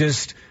day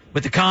just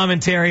with the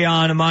commentary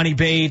on Emoni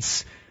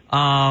Bates,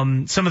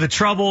 some of the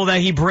trouble that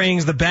he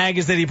brings, the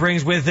baggage that he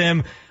brings with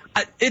him.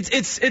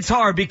 It's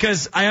hard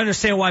because I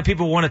understand why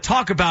people want to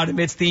talk about him.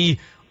 It's the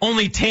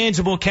only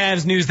tangible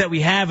Cavs news that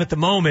we have at the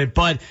moment.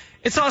 But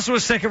it's also a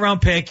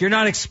second-round pick. You're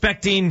not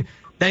expecting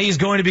that he's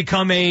going to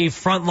become a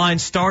frontline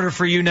starter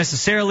for you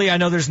necessarily. I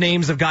know there's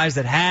names of guys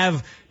that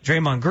have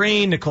Draymond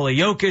Green, Nikola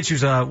Jokic,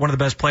 who's one of the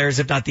best players,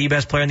 if not the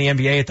best player in the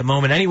NBA at the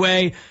moment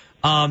anyway.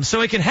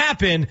 So it can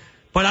happen,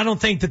 but I don't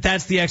think that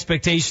that's the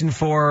expectation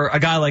for a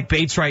guy like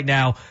Bates right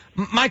now.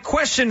 My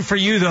question for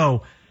you,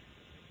 though,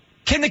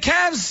 can the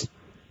Cavs,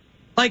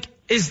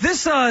 is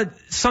this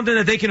something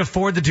that they can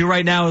afford to do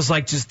right now, is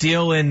just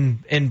deal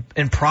in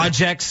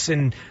projects?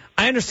 And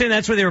I understand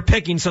that's where they were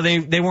picking, so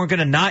they weren't going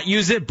to not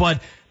use it,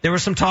 but there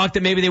was some talk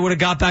that maybe they would have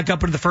got back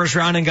up into the first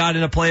round and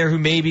gotten a player who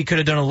maybe could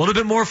have done a little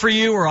bit more for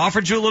you or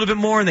offered you a little bit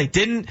more, and they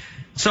didn't.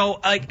 So,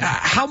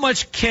 how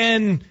much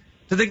I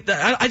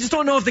just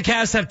don't know if the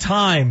Cavs have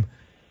time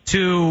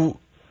to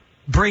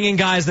bring in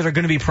guys that are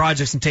going to be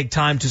projects and take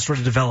time to sort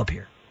of develop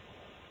here.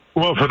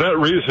 Well, for that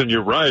reason,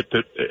 you're right,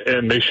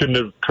 and they shouldn't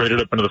have traded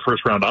up into the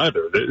first round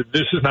either.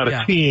 This is not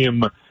a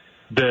team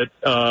that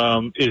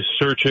is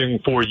searching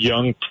for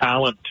young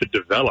talent to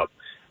develop.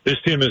 This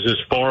team is as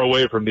far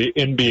away from the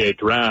NBA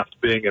draft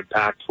being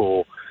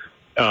impactful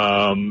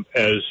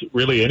as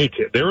really any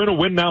team. They're in a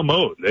win-now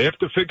mode. They have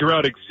to figure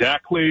out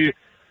exactly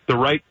the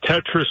right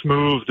Tetris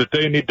move that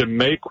they need to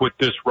make with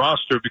this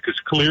roster, because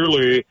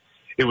clearly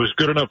it was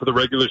good enough for the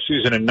regular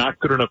season and not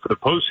good enough for the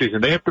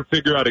postseason. They have to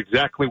figure out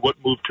exactly what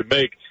move to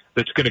make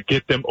that's going to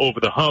get them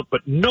over the hump,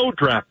 but no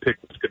draft pick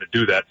is going to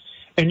do that.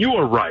 And you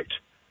are right.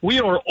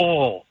 We are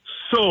all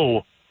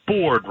so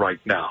bored right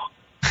now.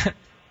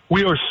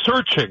 We are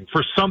searching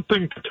for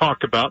something to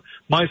talk about,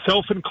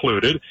 myself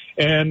included,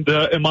 and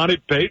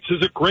Emoni Bates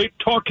is a great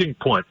talking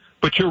point.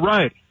 But you're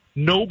right.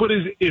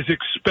 Nobody is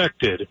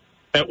expected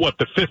at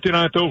the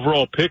 59th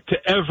overall pick to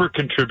ever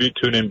contribute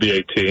to an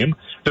NBA team.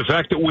 The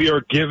fact that we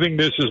are giving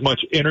this as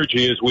much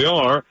energy as we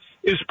are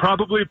is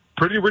probably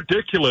pretty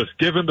ridiculous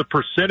given the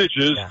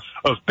percentages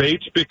of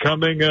Bates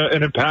becoming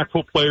an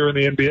impactful player in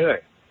the NBA.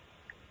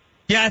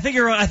 Yeah, I think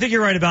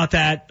you're right about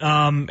that.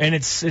 And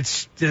it's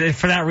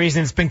for that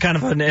reason, it's been kind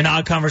of an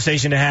odd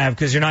conversation to have,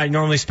 because you're not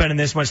normally spending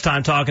this much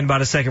time talking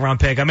about a second round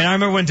pick. I mean, I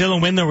remember when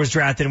Dylan Windler was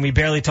drafted and we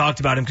barely talked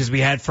about him because we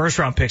had first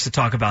round picks to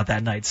talk about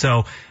that night.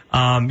 So,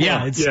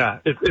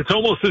 it's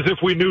almost as if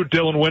we knew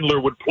Dylan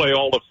Windler would play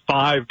all of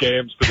 5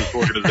 games for this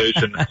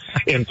organization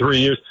in 3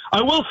 years.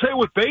 I will say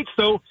with Bates,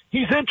 though,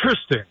 he's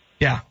interesting.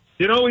 Yeah.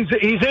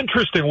 He's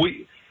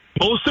interesting.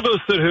 Most of us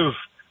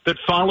that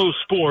follow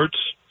sports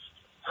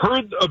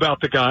heard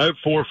about the guy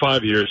 4 or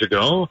 5 years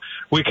ago.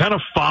 We kind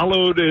of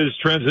followed his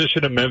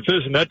transition to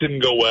Memphis, and that didn't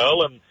go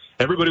well. And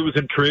everybody was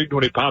intrigued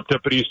when he popped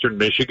up at Eastern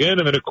Michigan.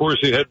 And then, of course,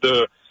 he had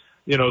the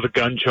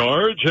gun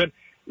charge. And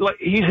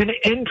he's an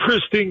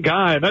interesting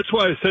guy. And that's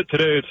why I said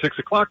today at 6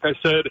 o'clock, I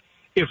said,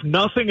 if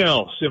nothing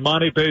else,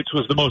 Emoni Bates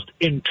was the most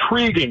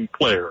intriguing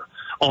player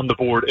on the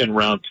board in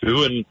round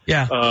 2. And,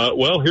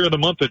 here in the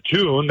month of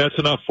June, that's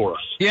enough for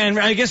us. Yeah, and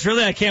I guess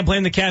really I can't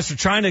blame the Cavs for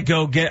trying to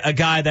go get a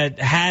guy that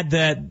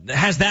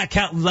has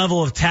that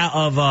level of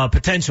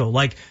potential.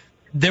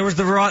 There was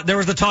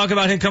the talk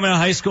about him coming out of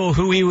high school,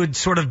 who he would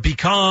sort of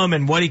become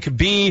and what he could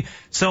be.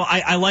 So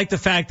I like the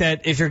fact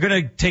that if you're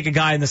going to take a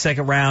guy in the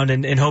second round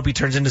and hope he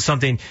turns into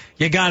something,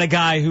 you got a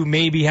guy who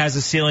maybe has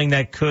a ceiling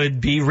that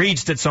could be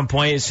reached at some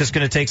point. It's just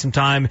going to take some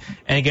time.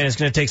 And again, it's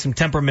going to take some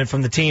temperament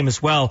from the team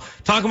as well.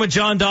 Talking with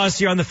Jon Doss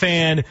here on The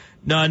Fan,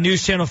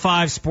 News Channel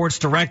 5 sports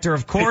director,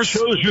 of course. It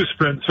shows you,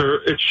 Spencer,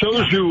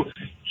 you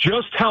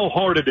just how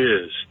hard it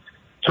is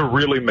to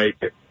really make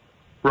it,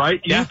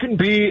 right? Yeah. You can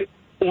be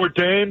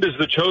ordained as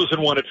the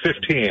chosen one at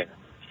 15.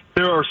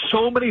 There are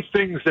so many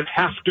things that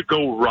have to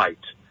go right.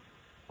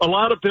 A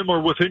lot of them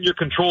are within your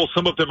control.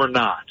 Some of them are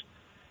not.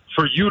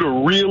 For you to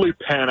really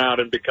pan out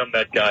and become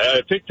that guy.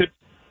 I think that,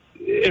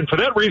 and for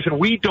that reason,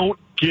 we don't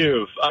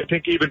give, I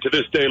think even to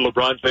this day,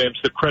 LeBron James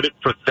the credit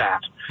for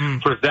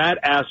that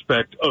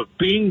aspect of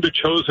being the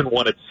chosen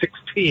one at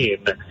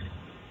 16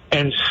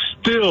 and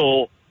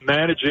still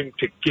managing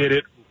to get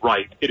it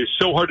right. It is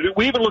so hard to do.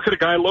 We even look at a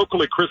guy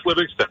locally, Chris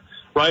Livingston.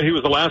 Right, he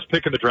was the last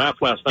pick in the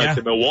draft last night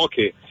to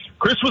Milwaukee.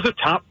 Chris was a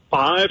top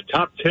 5,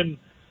 top 10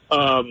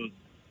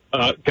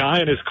 guy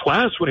in his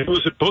class when he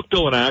was at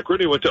Brookville and Akron.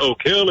 He went to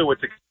Oak Hill, he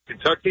went to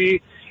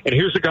Kentucky, and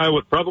here's a guy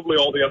with probably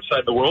all the upside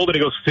in the world, and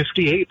he goes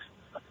 58th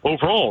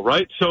overall,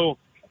 right? So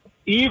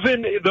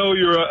even though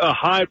you're a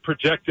high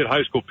projected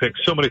high school pick,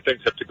 so many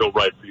things have to go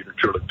right for you to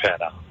truly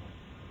pan out.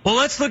 Well,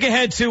 let's look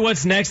ahead to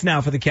what's next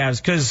now for the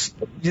Cavs, because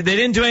they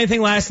didn't do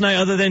anything last night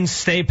other than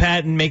stay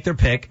pat and make their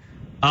pick.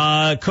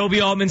 Kobe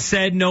Altman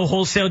said no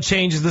wholesale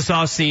changes this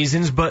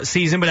offseason,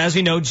 but as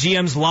we know,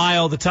 GMs lie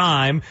all the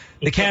time.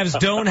 The Cavs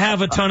don't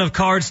have a ton of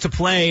cards to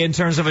play in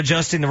terms of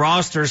adjusting the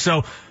roster.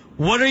 So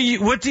what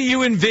do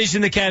you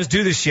envision the Cavs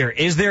do this year?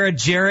 Is there a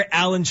Jarrett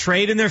Allen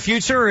trade in their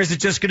future, or is it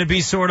just going to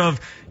be sort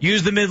of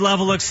use the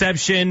mid-level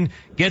exception,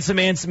 make some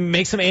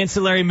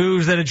ancillary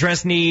moves that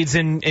address needs,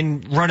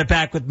 and run it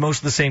back with most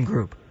of the same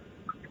group?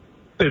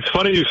 It's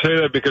funny you say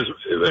that, because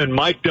in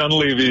Mike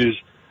Dunleavy's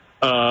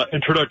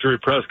introductory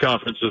press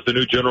conference as the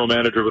new general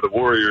manager of the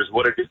Warriors,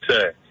 what did he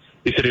say?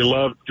 He said he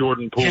loved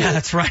Jordan Poole. Yeah,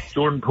 that's right.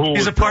 Jordan Poole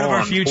He's was a part of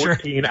our gone future.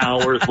 14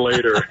 hours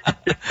later.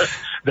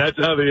 That's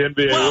how the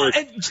NBA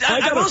works.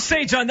 I will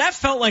say, John, that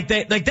felt like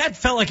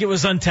it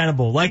was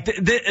untenable. Like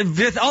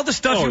with all the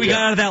stuff we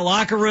got out of that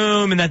locker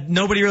room and that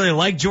nobody really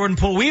liked Jordan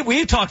Poole.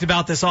 We've talked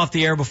about this off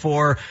the air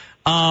before.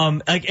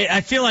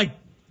 I feel like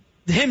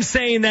him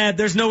saying that,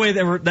 there's no way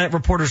that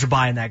reporters are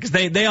buying that, because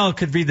they all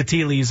could read the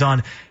tea leaves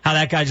on how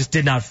that guy just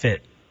did not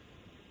fit.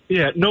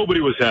 Yeah,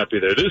 nobody was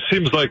happy there. This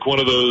seems like one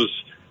of those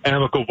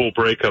amicable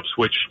breakups,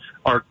 which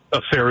are a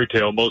fairy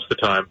tale most of the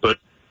time. But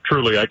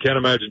truly, I can't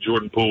imagine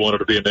Jordan Poole wanted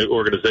to be in the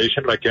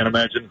organization, and I can't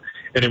imagine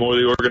any more of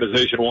the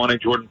organization wanting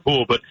Jordan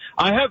Poole. But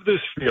I have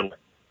this feeling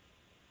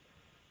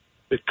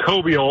that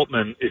Kobe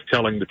Altman is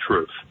telling the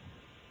truth.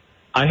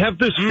 I have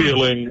this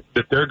feeling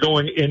that they're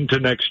going into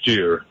next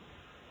year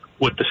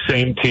with the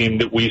same team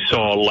that we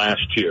saw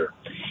last year,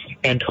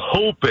 and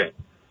hoping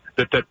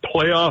that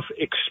playoff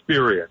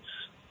experience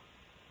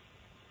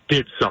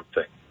did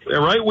something.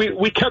 Right?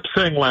 We kept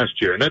saying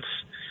last year, and that's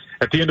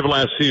at the end of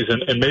last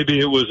season, and maybe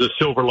it was a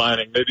silver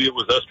lining. Maybe it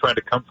was us trying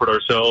to comfort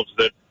ourselves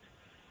that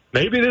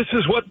maybe this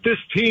is what this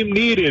team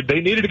needed.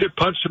 They needed to get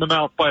punched in the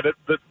mouth by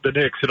the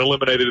Knicks and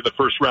eliminated in the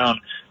first round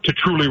to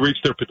truly reach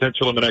their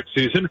potential in the next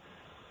season.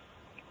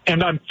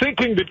 And I'm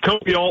thinking that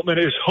Kobe Altman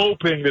is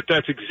hoping that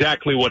that's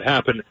exactly what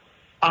happened.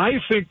 I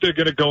think they're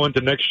going to go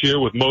into next year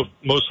with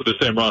most of the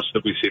same roster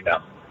that we see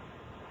now.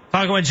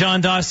 Talking with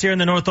Jon Doss here in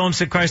the North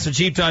Olmsted Chrysler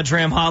Jeep Dodge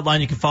Ram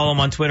hotline. You can follow him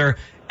on Twitter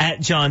at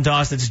Jon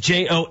Doss. It's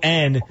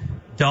Jon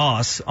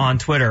Doss on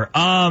Twitter.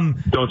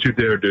 Don't you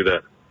dare do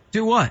that.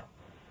 Do what?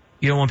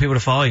 You don't want people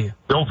to follow you?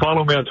 Don't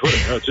follow me on Twitter.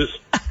 No, just.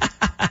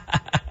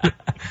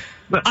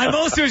 I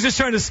mostly was just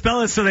trying to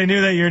spell it so they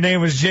knew that your name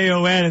was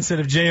Jon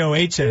instead of John.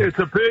 It's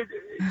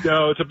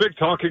a big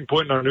talking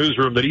point in our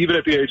newsroom that even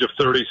at the age of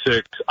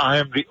 36, I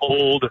am the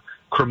old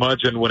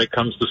curmudgeon when it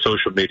comes to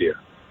social media.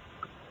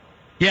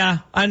 Yeah,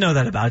 I know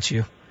that about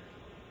you.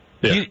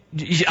 Yeah.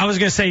 I was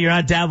going to say you're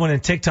not dabbling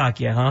in TikTok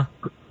yet, huh?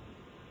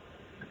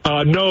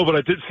 No, but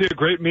I did see a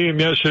great meme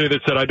yesterday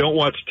that said, I don't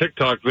watch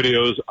TikTok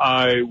videos.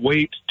 I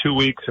wait 2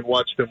 weeks and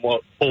watch them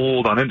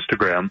old on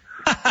Instagram.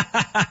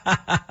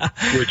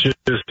 Which is,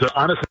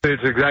 honestly,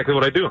 it's exactly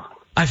what I do.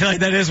 I feel like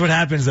that is what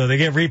happens, though. They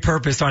get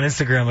repurposed on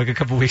Instagram like a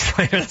couple weeks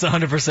later. That's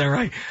 100%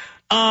 right.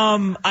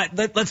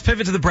 Let's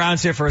pivot to the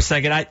Browns here for a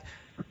second.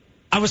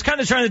 I was kind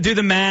of trying to do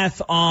the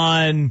math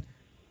on,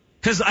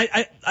 because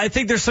I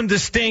think there's some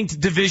distinct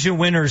division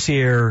winners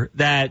here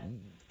that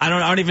I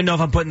don't even know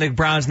if I'm putting the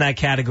Browns in that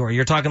category.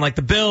 You're talking like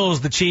the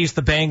Bills, the Chiefs,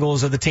 the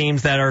Bengals are the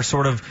teams that are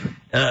sort of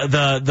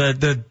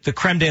the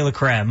creme de la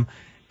creme.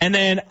 And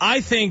then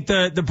I think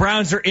the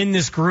Browns are in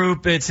this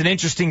group. It's an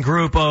interesting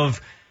group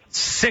of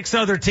 6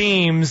 other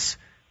teams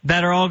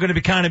that are all going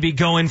to be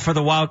going for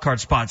the wild card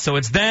spot. So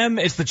it's them,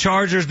 it's the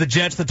Chargers, the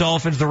Jets, the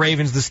Dolphins, the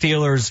Ravens, the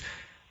Steelers.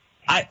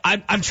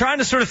 I'm trying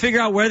to sort of figure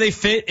out where they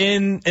fit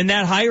in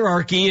that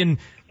hierarchy and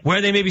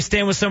where they maybe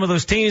stand with some of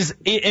those teams.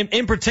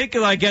 In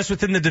particular, I guess,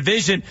 within the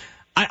division,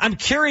 I'm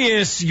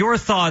curious your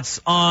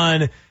thoughts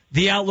on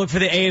the outlook for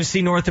the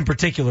AFC North in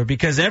particular,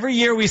 because every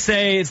year we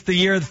say it's the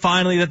year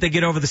finally that they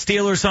get over the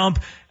Steelers hump,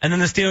 and then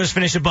the Steelers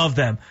finish above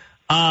them.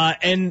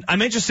 And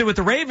I'm interested with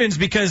the Ravens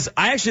because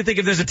I actually think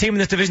if there's a team in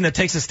this division that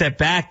takes a step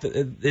back,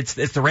 it's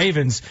the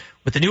Ravens.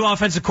 With the new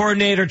offensive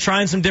coordinator,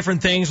 trying some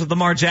different things with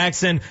Lamar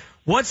Jackson.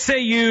 What say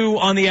you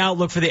on the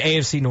outlook for the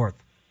AFC North?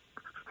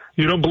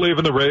 You don't believe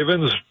in the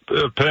Ravens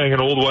paying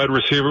an old wide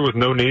receiver with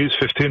no knees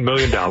 $15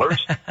 million?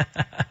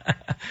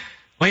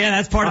 Well, yeah,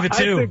 that's part of it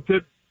too.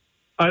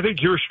 I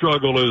think your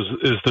struggle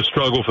is the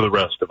struggle for the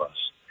rest of us.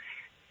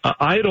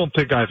 I don't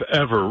think I've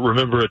ever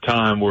remember a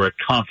time where a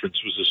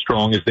conference was as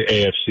strong as the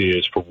AFC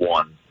is for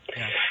one.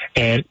 Yeah.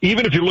 And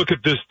even if you look at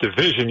this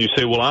division, you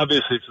say, well,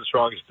 obviously it's the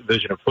strongest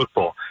division of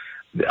football.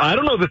 I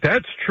don't know that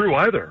that's true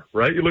either,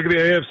 right? You look at the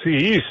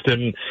AFC East,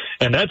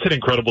 and that's an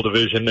incredible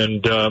division.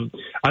 And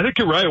I think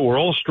you're right. We're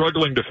all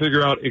struggling to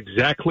figure out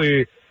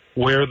exactly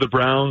where the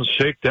Browns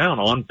shake down.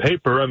 On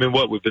paper, I mean,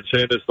 we've been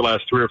saying this the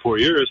last 3 or 4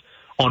 years.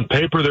 On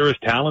paper, they're as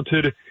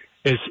talented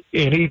as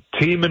any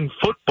team in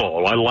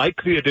football. I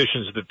like the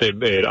additions that they've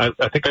made. I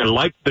think I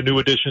like the new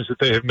additions that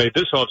they have made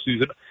this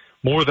offseason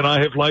more than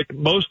I have liked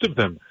most of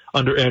them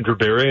under Andrew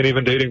Berry and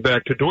even dating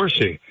back to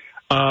Dorsey.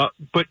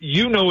 But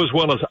you know as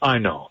well as I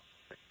know,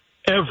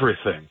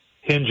 everything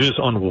hinges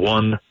on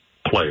one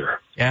player.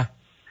 Yeah.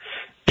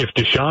 If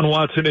Deshaun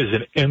Watson is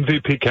an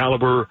MVP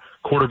caliber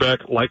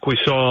quarterback like we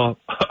saw,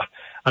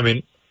 I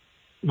mean,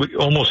 we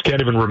almost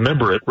can't even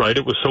remember it, right?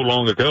 It was so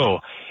long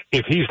ago.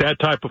 If he's that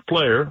type of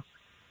player,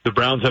 the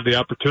Browns have the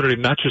opportunity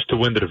not just to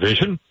win the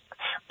division,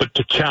 but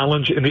to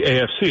challenge in the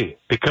AFC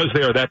because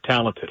they are that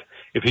talented,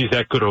 if he's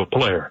that good of a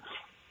player.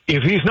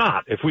 If he's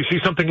not, if we see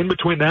something in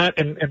between that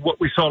and what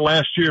we saw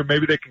last year,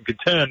 maybe they can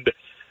contend,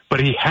 but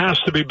he has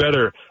to be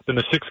better than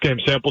the 6-game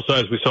sample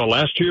size we saw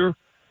last year,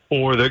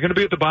 or they're going to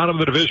be at the bottom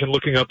of the division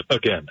looking up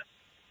again.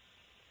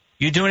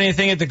 You doing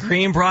anything at the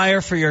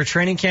Greenbrier for your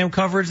training camp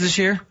coverage this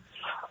year?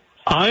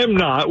 I am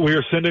not. We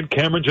are sending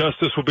Cameron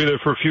Justice. Will be there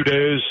for a few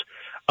days.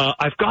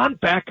 I've gone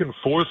back and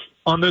forth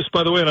on this,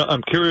 by the way, and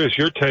I'm curious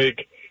your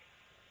take.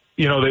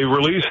 You know, they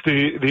released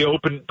the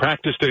open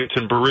practice dates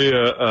in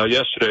Berea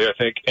yesterday, I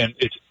think, and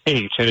it's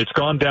 8, and it's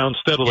gone down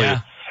steadily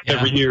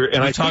every year.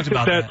 And I think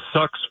that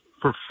sucks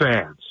for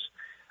fans.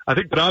 I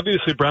think that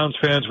obviously Browns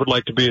fans would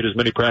like to be at as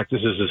many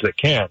practices as they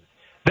can.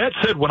 That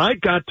said, when I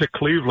got to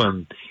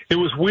Cleveland, it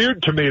was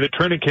weird to me that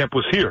training camp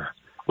was here,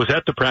 was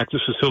at the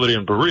practice facility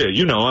in Berea.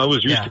 You know, I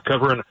was used to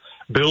covering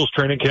Bills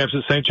training camps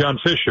at St. John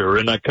Fisher,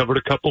 and I covered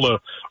a couple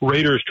of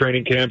Raiders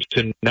training camps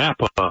in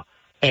Napa.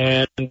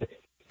 And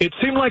it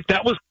seemed like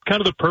that was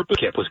kind of the purpose.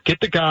 It was get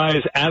the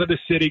guys out of the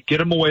city, get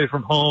them away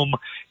from home,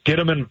 get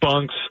them in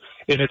bunks,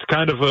 and it's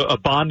kind of a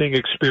bonding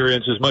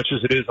experience as much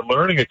as it is a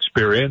learning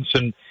experience.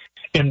 And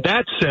in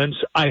that sense,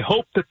 I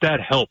hope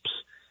that helps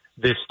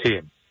this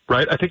team,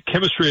 right? I think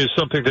chemistry is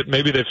something that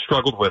maybe they've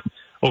struggled with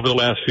over the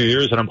last few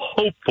years, and I'm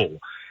hopeful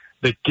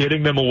that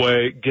getting them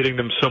away, getting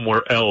them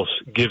somewhere else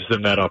gives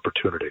them that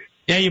opportunity.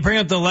 Yeah, you bring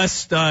up the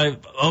less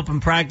open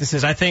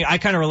practices. I think I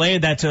kind of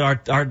related that to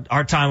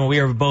our time when we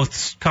were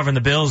both covering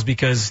the Bills,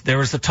 because there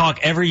was the talk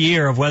every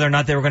year of whether or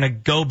not they were going to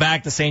go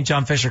back to St.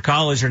 John Fisher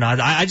College or not.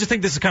 I just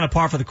think this is kind of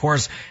par for the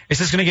course. It's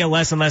just going to get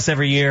less and less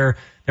every year.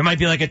 There might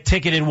be like a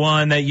ticketed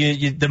one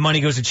that the money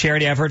goes to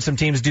charity. I've heard some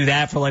teams do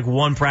that for like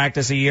one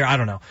practice a year. I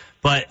don't know.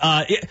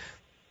 But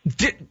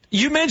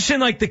you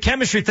mentioned like the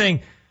chemistry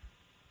thing.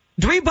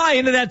 Do we buy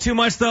into that too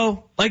much,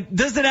 though? Like,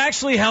 does it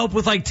actually help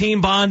with, like,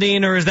 team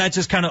bonding, or is that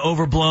just kind of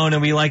overblown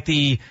and we like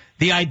the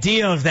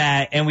idea of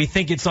that and we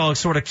think it's all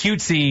sort of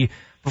cutesy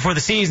before the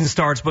season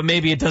starts, but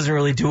maybe it doesn't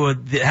really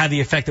have the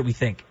effect that we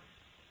think?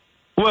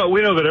 Well,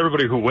 we know that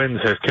everybody who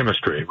wins has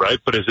chemistry, right?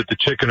 But is it the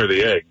chicken or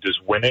the egg? Does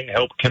winning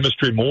help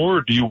chemistry more,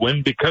 or do you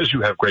win because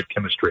you have great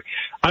chemistry?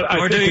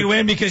 Or do you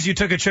win because you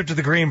took a trip to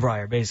the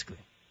Greenbrier, basically?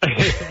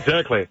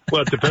 Exactly.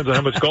 Well, it depends on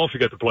how much golf you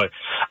get to play.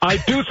 I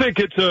do think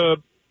it's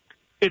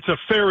a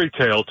fairy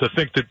tale to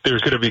think that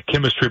there's going to be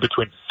chemistry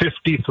between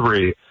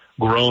 53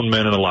 grown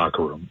men in the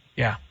locker room.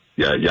 Yeah.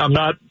 I'm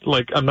not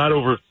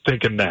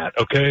overthinking that.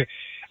 Okay.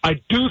 I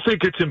do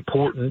think it's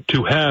important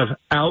to have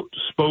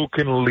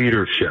outspoken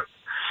leadership.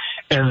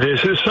 And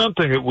this is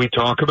something that we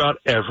talk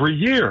about every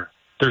year.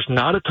 There's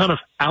not a ton of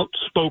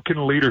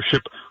outspoken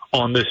leadership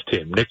on this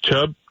team. Nick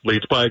Chubb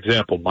leads by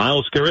example.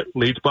 Myles Garrett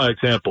leads by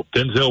example.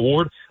 Denzel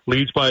Ward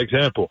leads by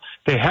example.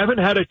 They haven't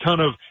had a ton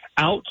of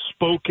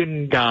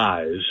outspoken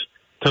guys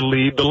to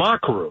lead the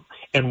locker room.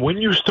 And when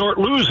you start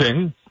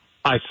losing,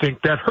 I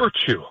think that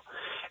hurts you.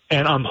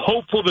 And I'm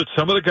hopeful that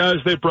some of the guys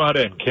they brought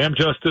in, Cam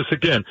Justice,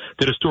 again,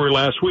 did a story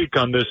last week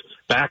on this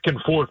back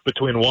and forth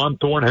between Juan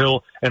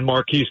Thornhill and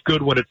Marquise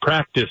Goodwin at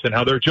practice and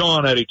how they're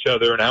jawing at each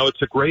other and how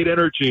it's a great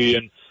energy.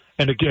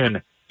 And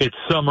again, it's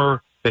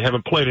summer. They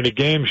haven't played any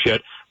games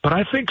yet. But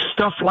I think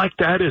stuff like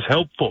that is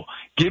helpful.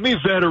 Give me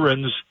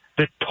veterans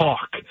that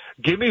talk.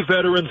 Give me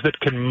veterans that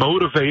can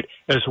motivate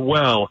as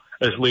well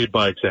as lead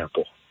by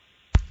example.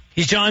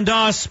 He's Jon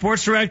Doss,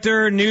 sports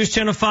director, News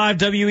Channel 5,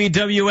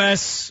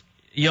 WEWS.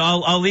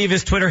 I'll leave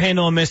his Twitter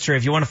handle a mystery.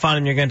 If you want to find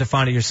him, you're going to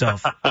find it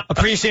yourself.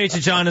 Appreciate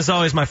you, John, as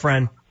always, my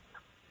friend.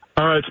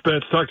 All right,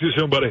 Spence. Talk to you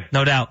soon, buddy.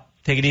 No doubt.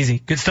 Take it easy.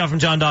 Good stuff from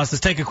Jon Doss. Let's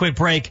take a quick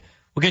break.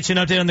 We'll get you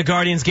an update on the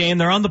Guardians game.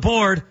 They're on the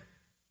board.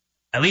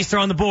 At least they're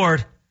on the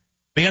board.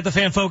 We got the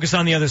Fan Focus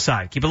on the other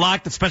side. Keep it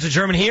locked. It's Spencer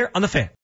German here on the Fan.